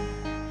you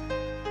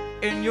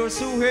and you're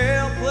so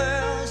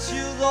helpless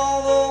you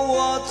don't know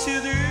what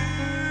to do,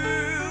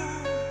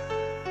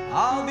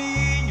 I'll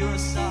be in your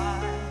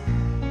side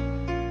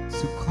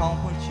to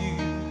comfort you.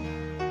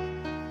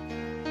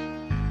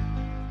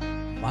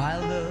 My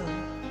love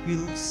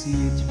will see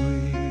you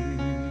through.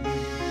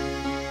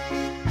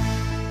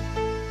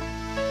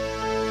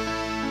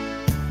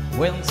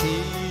 When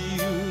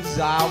tears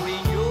are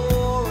in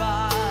your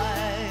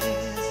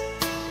eyes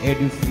and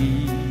you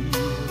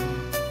feel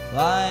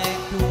like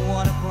you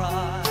wanna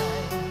cry,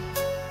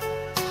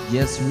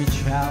 just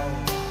reach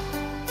out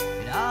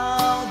and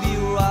I'll be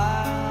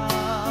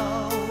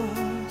around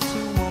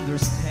to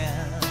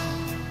understand.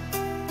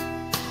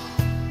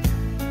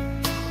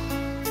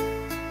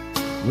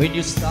 When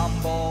you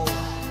stumble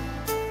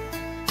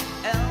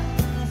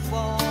and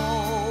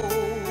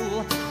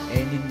fall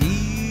and you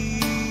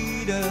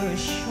need a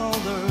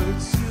shoulder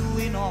to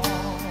lean on,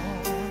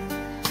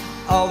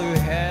 all you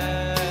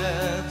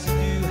have to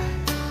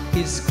do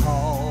is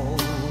call,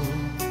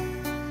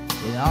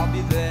 and I'll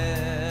be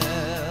there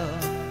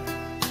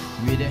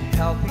with a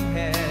helping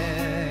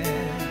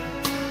hand.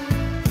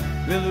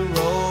 Well, the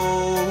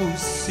road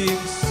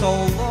seems so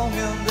long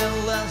and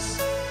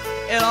endless,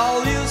 and all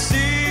you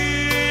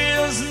see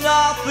is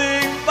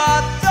nothing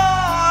but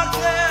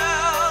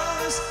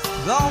darkness.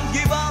 Don't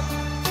give up,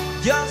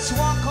 just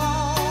walk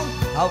on,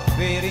 have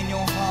faith in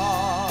your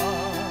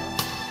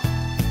heart,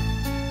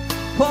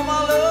 for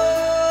my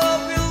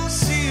love will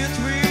see you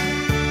through.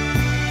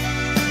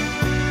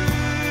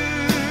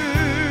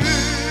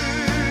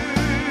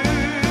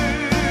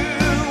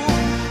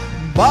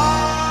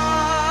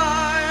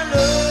 My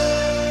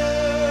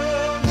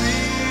love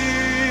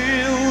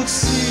will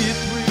see you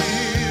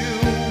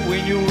through.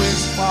 When you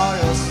inspire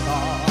a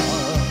star,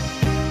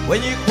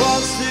 when you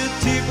cross the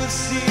deepest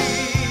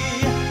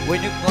sea,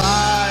 when you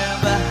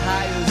climb the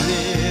highest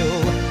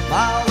hill,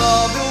 my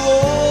love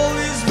will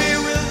always be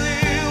with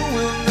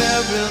you in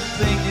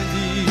everything you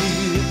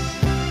need,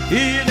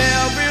 in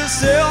every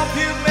step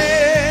you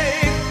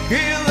make,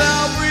 in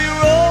every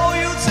road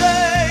you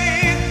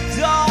take.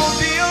 Don't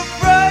be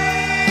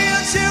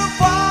afraid to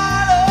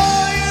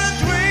follow your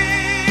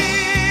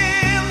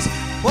dreams,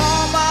 for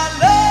my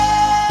love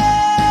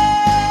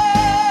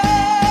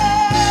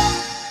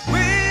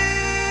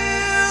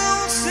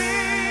will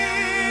see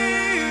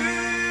you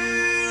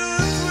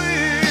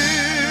through.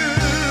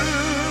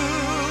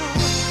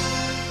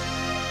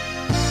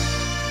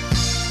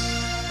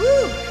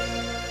 Woo!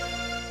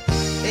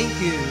 Thank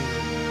you.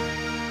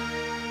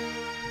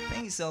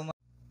 Thank you so much.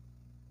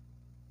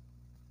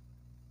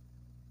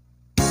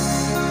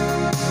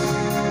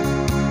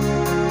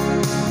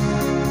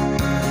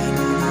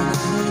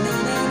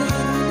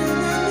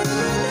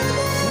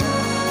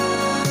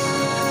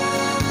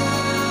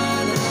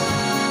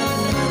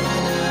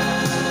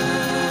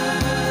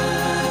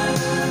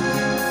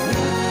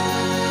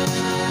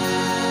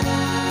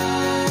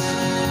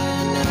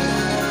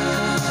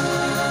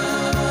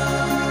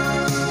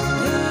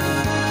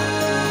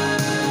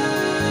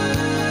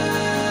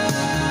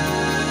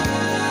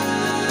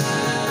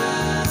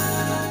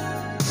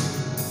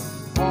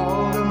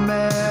 All the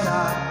man I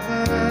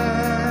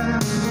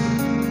am,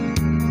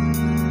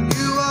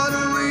 you are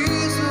the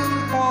reason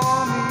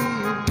for me.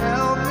 You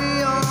help me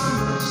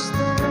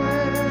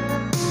understand.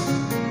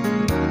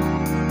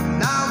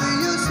 Now that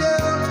you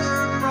shelter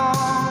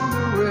from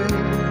the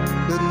rain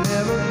that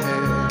never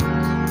ends,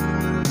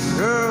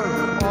 girl,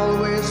 you'll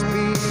always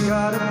be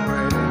got a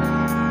friend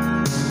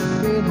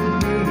in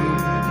me.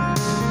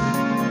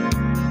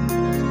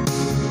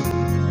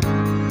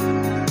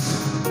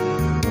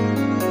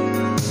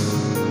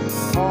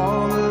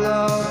 All the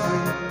love we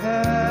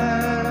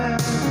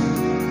had,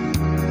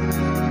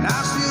 and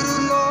I should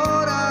have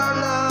known our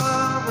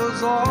love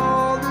was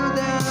older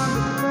than the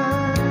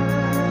past.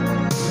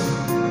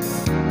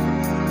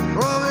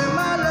 Throwing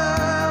my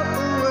love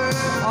away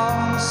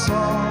on a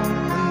song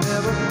I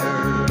never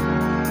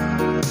heard,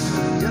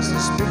 just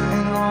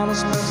speaking on a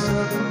special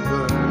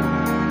word.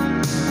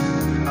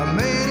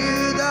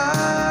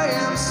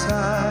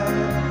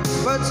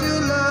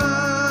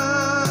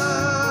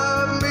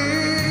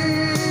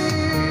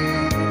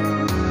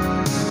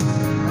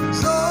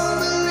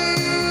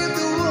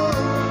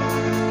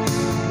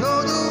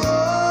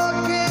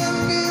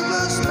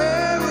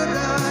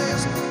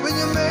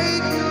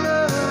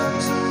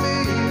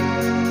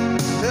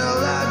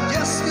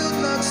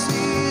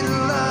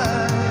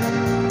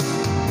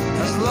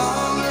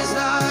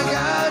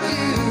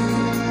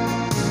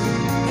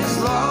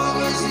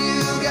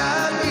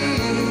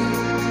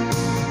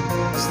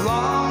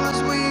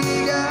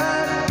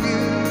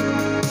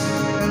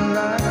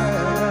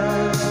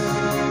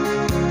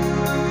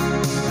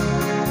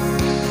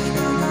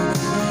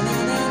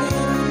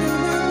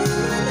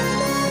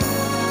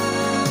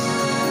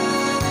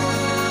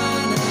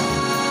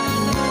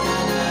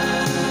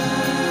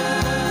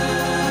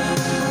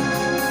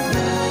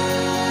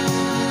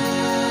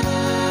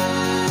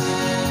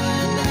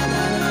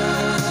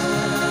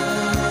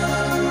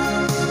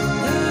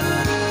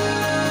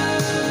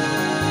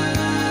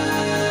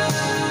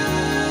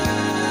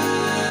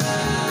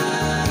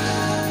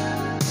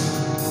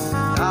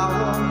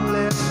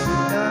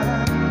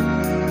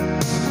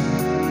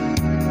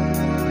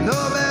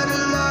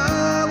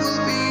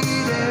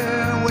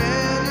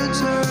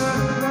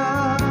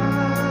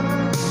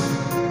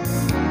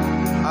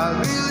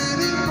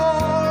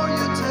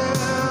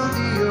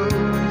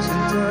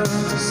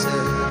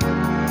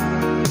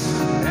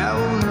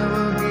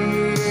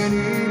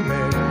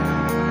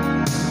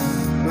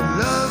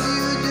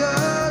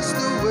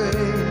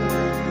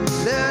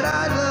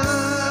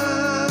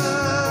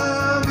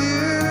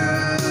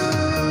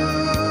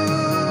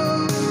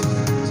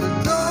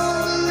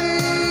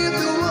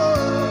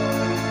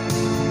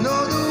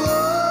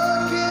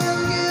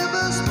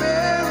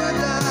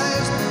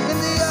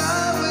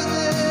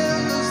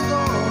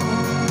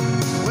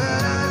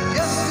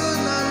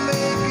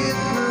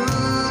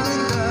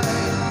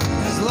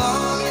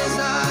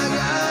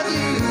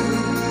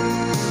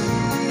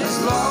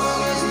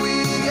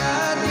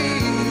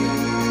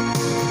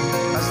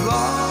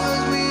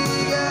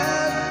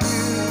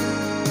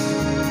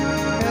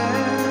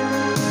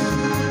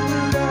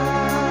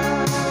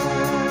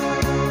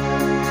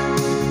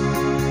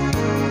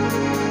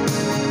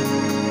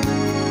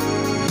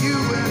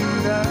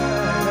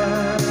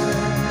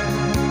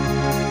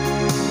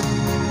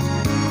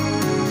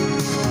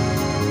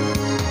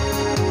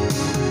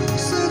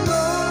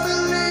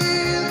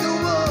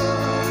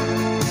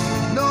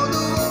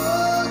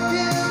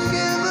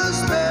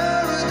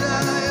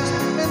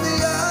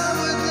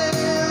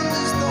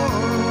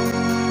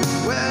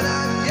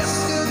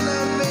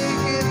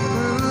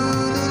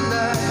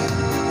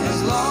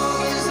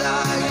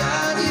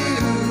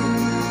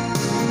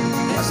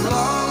 As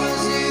long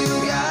as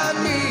you got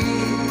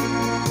me,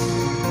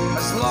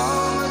 as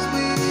long as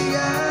we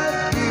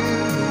got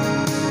you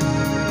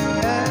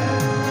and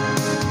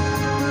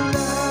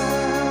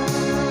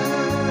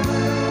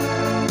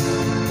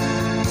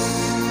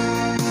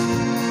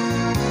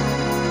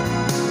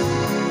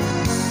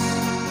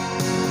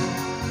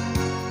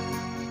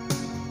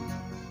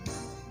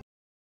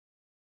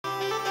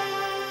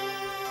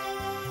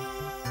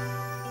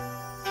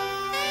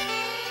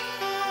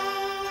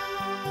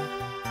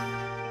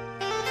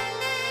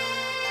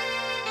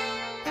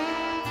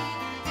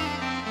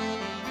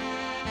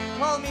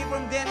Call me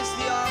from Dennis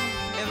Leon,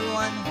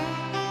 everyone.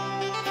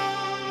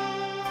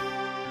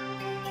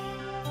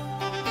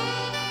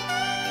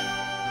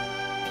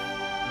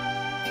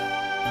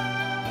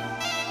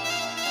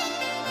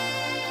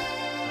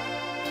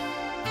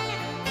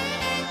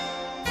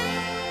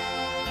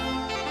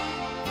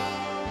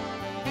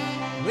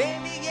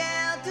 Rain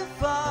began to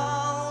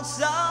fall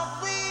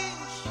softly,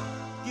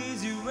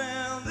 kiss you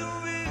around the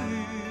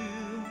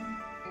room.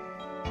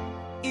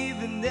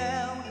 Even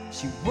though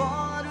she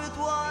wondered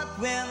what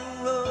went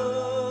wrong,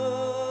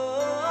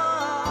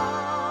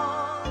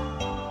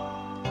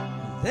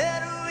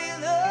 that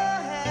in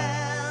her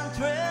hand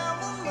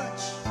trembled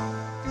much,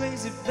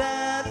 placed it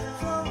back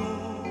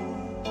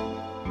phone.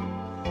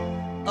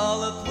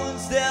 All at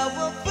once there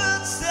were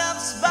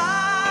footsteps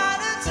by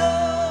the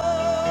door.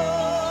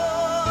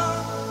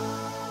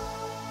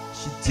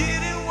 She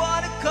didn't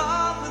want a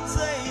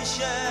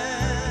conversation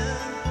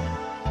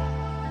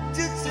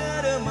to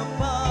tear them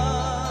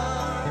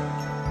apart.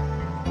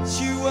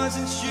 She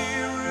wasn't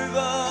sure of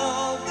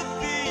all the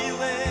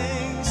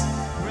feelings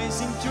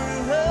racing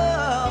through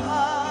her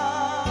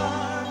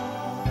heart.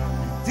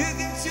 Took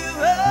into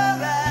her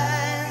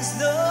eyes,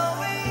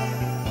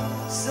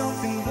 knowing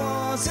something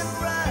wasn't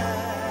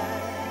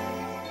right.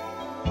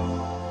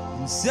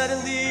 And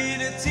suddenly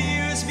the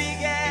tears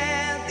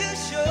began to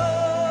show.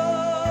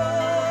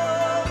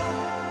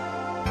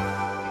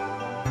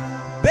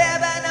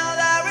 Babe, I know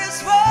there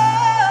is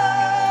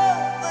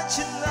wrong, but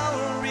you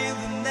know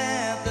really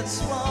not that's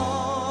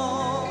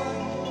wrong.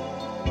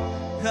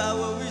 How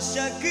I wish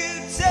I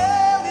could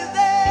tell you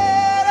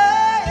that I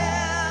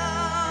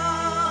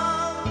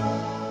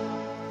am.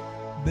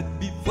 But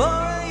before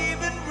I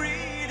even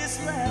read this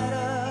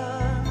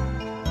letter,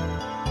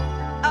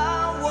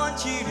 I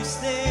want you to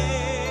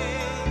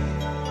stay.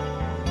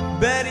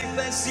 But if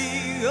I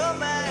see your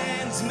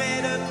mind's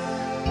made up,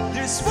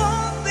 there's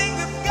one thing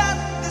I've got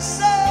to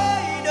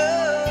say.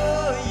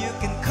 No, you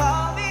can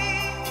call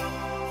me.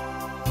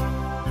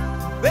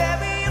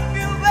 Baby, if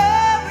you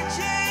ever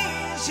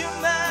change your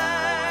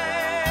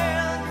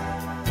mind,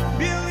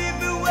 believe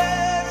me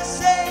when I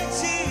say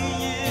to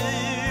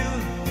you,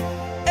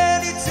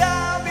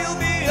 anytime you'll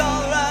be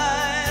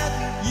alright.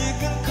 You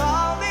can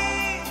call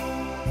me.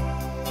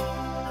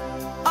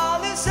 All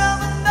these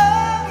other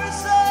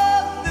numbers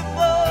on the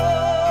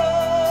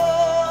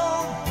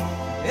phone,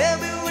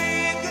 maybe we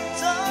can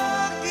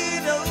talk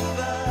it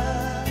over.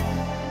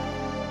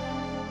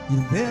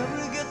 You'll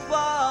never get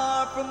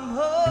far from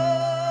home.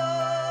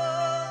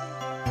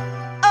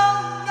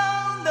 Oh no,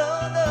 no,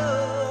 no.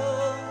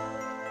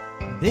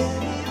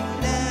 Then you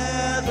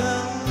never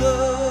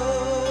know.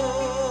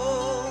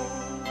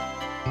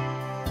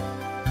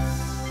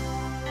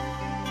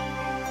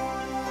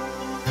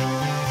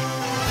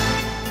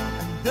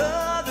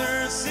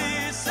 Another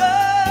season,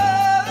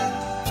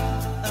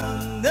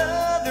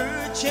 another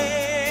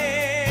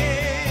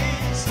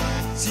chance.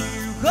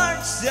 Two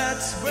hearts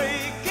that's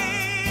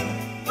breaking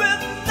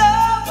with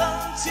no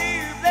one to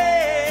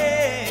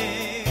blame.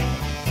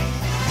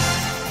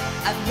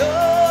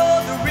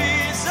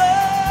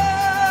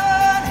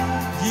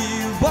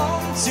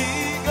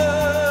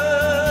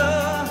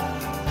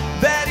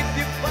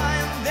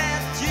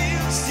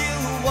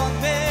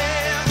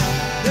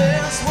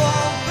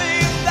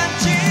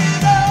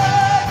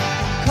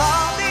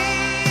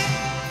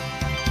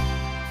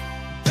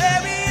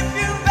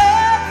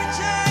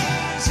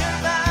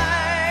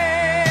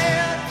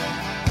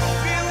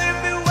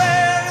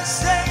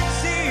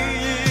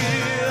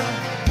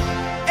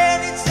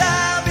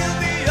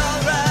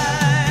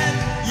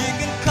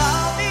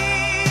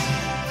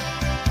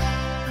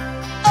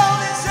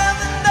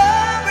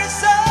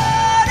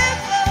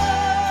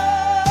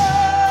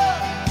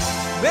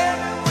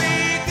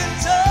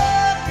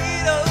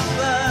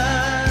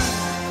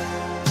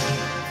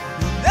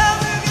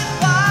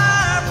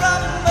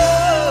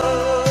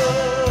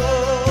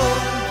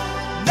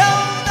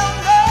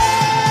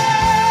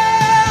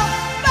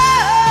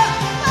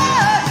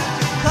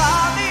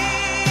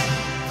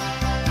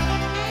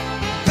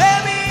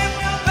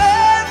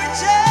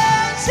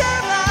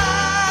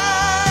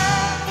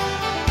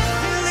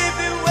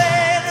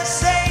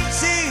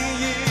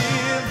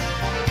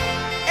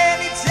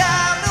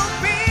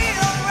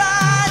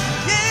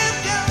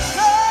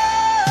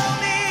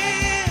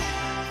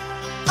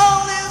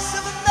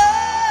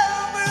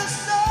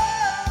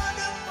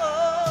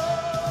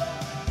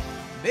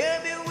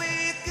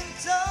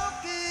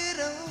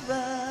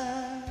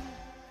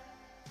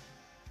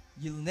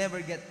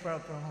 far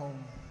from home.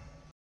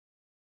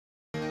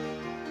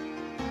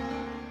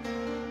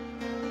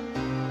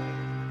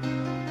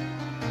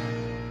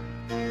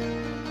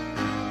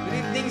 Good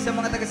evening sa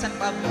mga taga San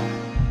Pablo.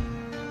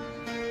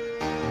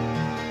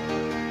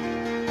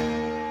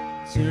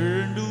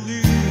 Turn the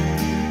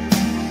leaves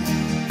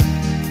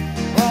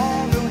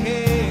on the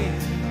hay.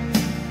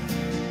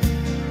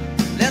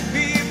 Let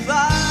me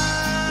fly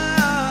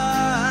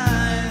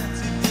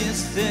to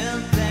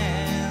distant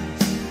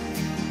lands,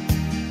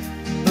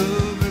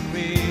 over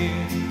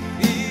green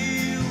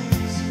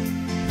fields,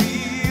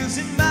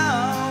 fields and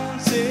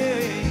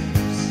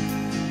mountains,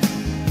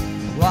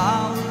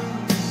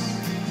 flowers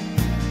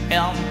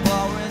and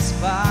forest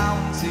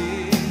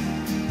fountains.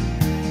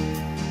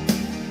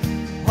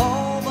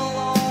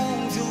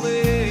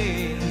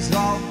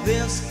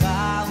 This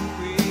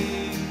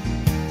skyway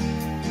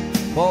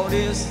for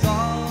this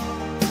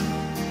dark,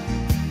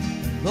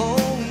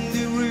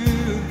 lonely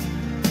room,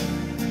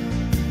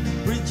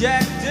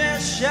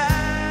 rejected shadow,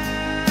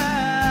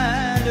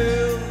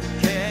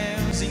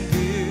 casting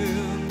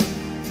gloom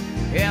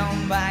in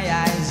my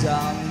eyes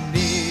on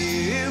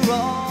the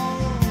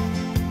road.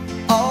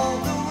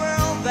 All the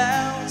world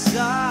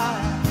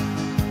outside,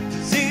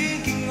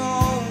 thinking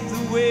of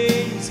the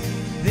ways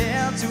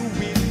that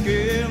we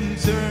can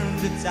turn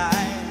the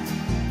tide.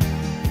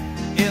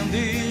 And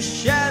the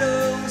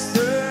shadows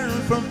turn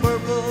from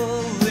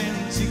purple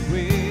into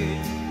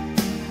green.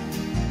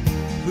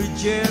 We're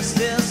just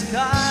a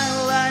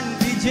skyline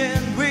pigeon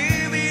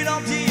dreaming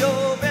of the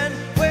open,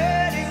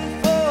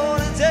 waiting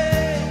for the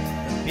day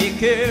it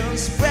can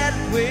spread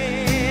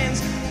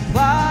wings,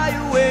 fly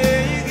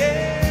away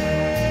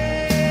again.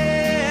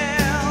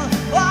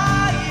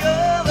 Fly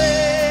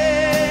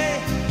away,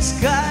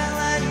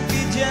 skyline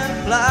pigeon,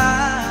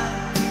 fly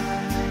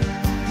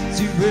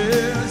to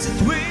birds and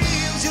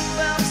dreams you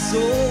left so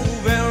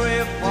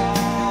very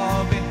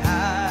far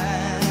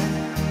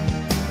behind.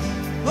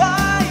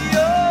 Fly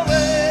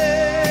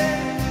away,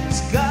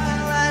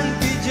 skyline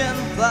pigeon,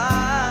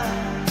 fly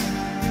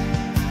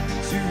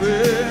to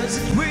birds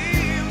and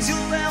dreams you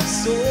left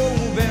so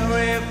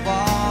very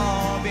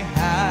far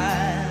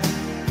behind.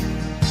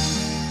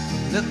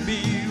 Let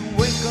me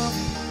wake up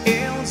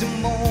in the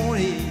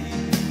morning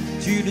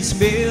to the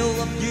smell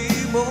of new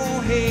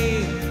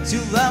hay, to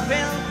laugh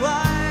and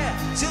cry,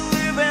 to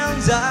live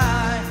and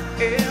die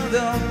in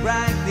the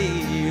bright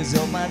days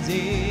of my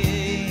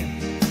day.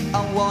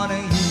 I wanna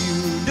hear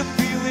the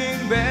pealing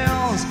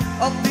bells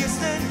of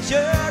distant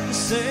church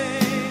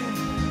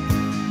sing,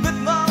 but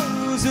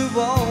most of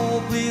all,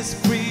 please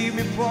free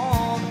me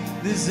from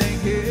this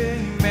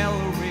aching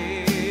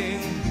memory,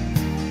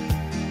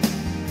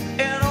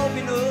 and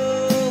open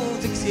up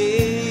the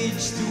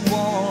cage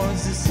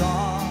towards the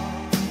sun.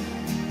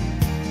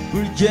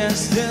 We're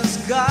just a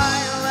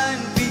skyline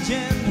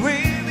pigeon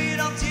dreaming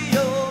of the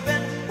open,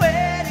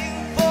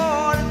 waiting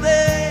for the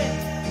day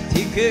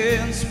he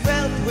can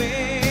spread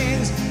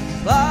wings,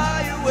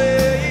 fly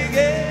away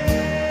again.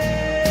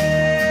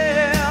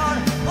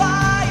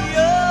 Fly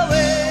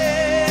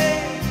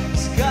away,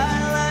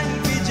 skyline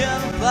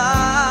pigeon,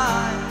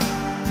 fly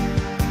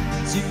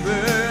to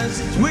birds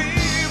and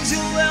dreams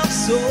you left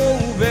so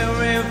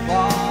very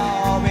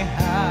far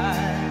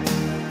behind.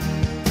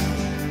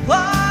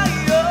 Fly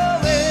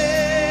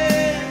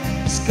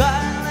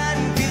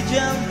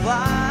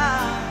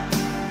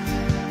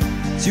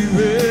to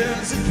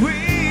birds and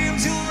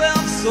dreams you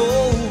left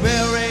so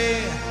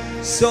very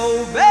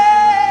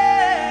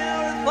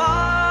far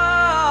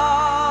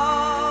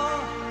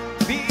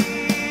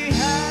behind.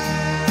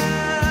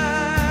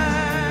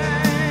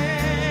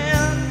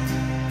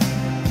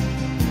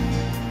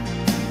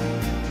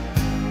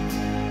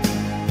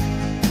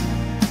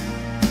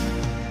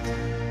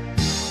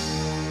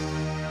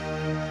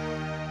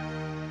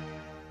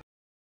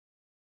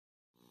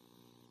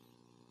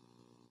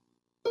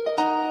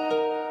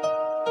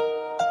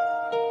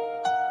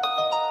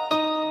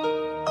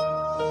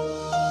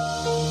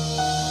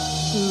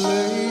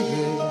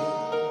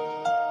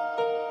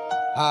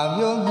 I'm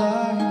your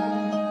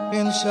knight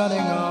in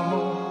shining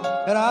armor,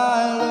 and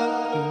I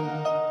love you.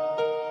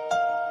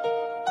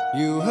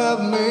 You have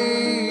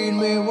made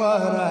me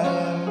what I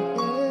am.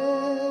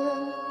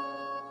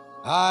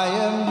 I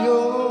am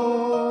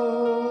yours,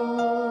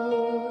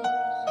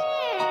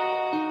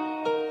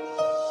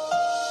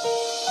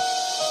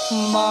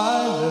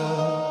 my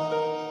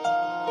love.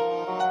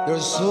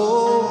 There's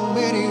so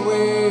many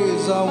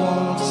ways I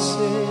want to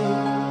say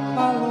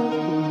I love you.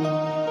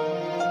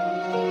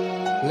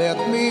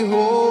 Let me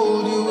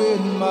hold you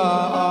in my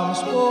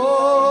arms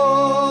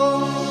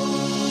for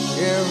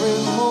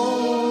every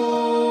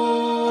moment.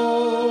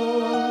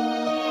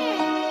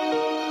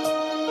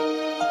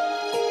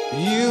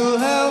 You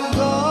have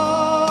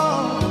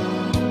gone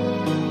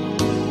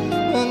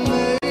and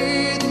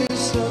made me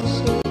so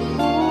cool.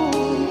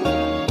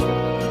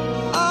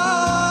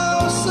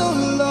 I'm so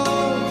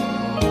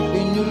lost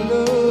in your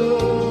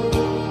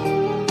love,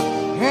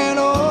 and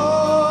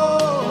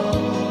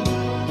oh,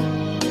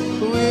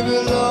 we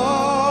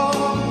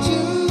belong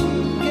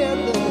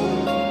together.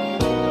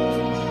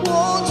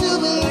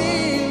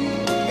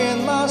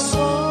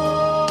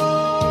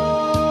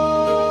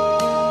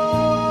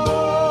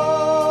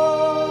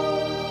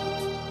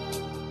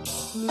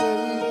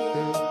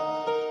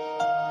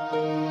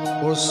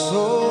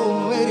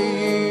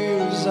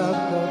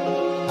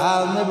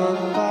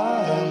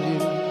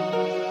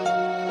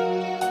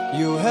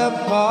 You have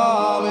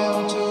come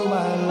into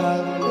my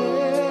life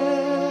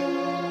and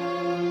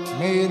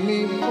made me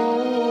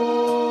whole.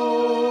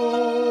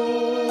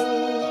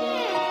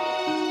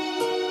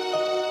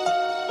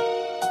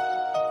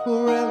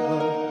 Forever,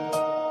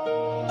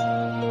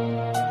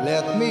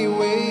 let me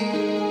wait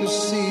to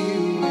see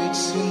you.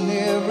 It's in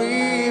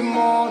every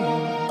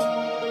morning.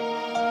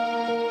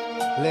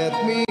 Let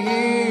me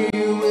hear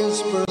you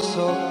whisper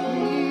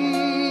softly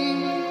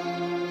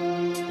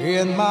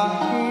in my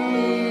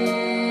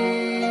ear.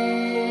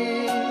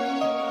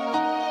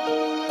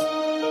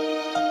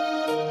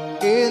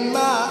 In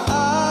my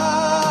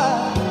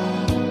eyes,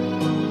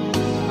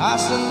 I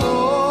see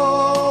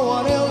no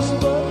one else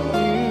but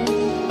you.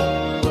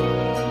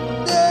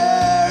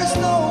 There's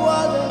no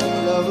other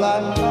love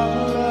like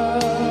our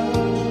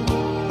love.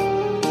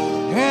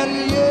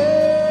 And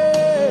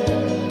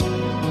yeah,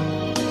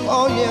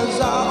 oh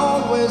yes, I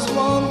always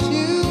want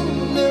you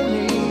near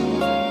me.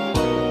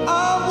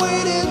 I've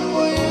waited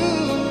for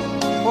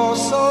you for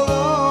so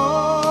long.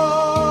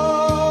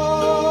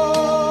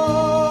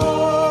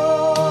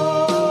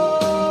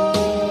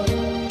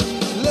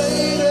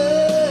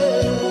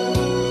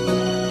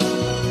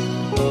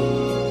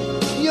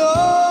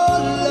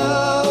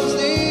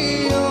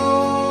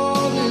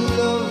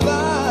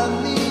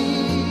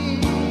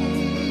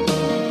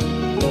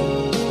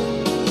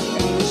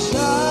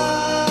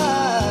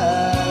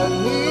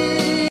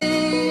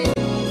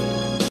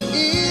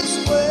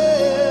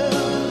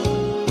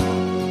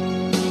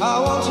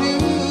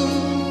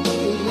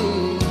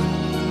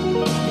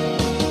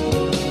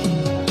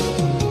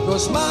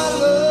 My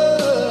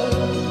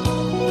love,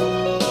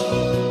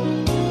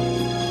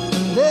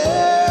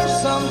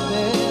 there's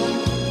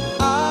something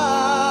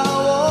I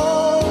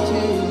want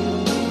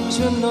you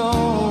to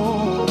know.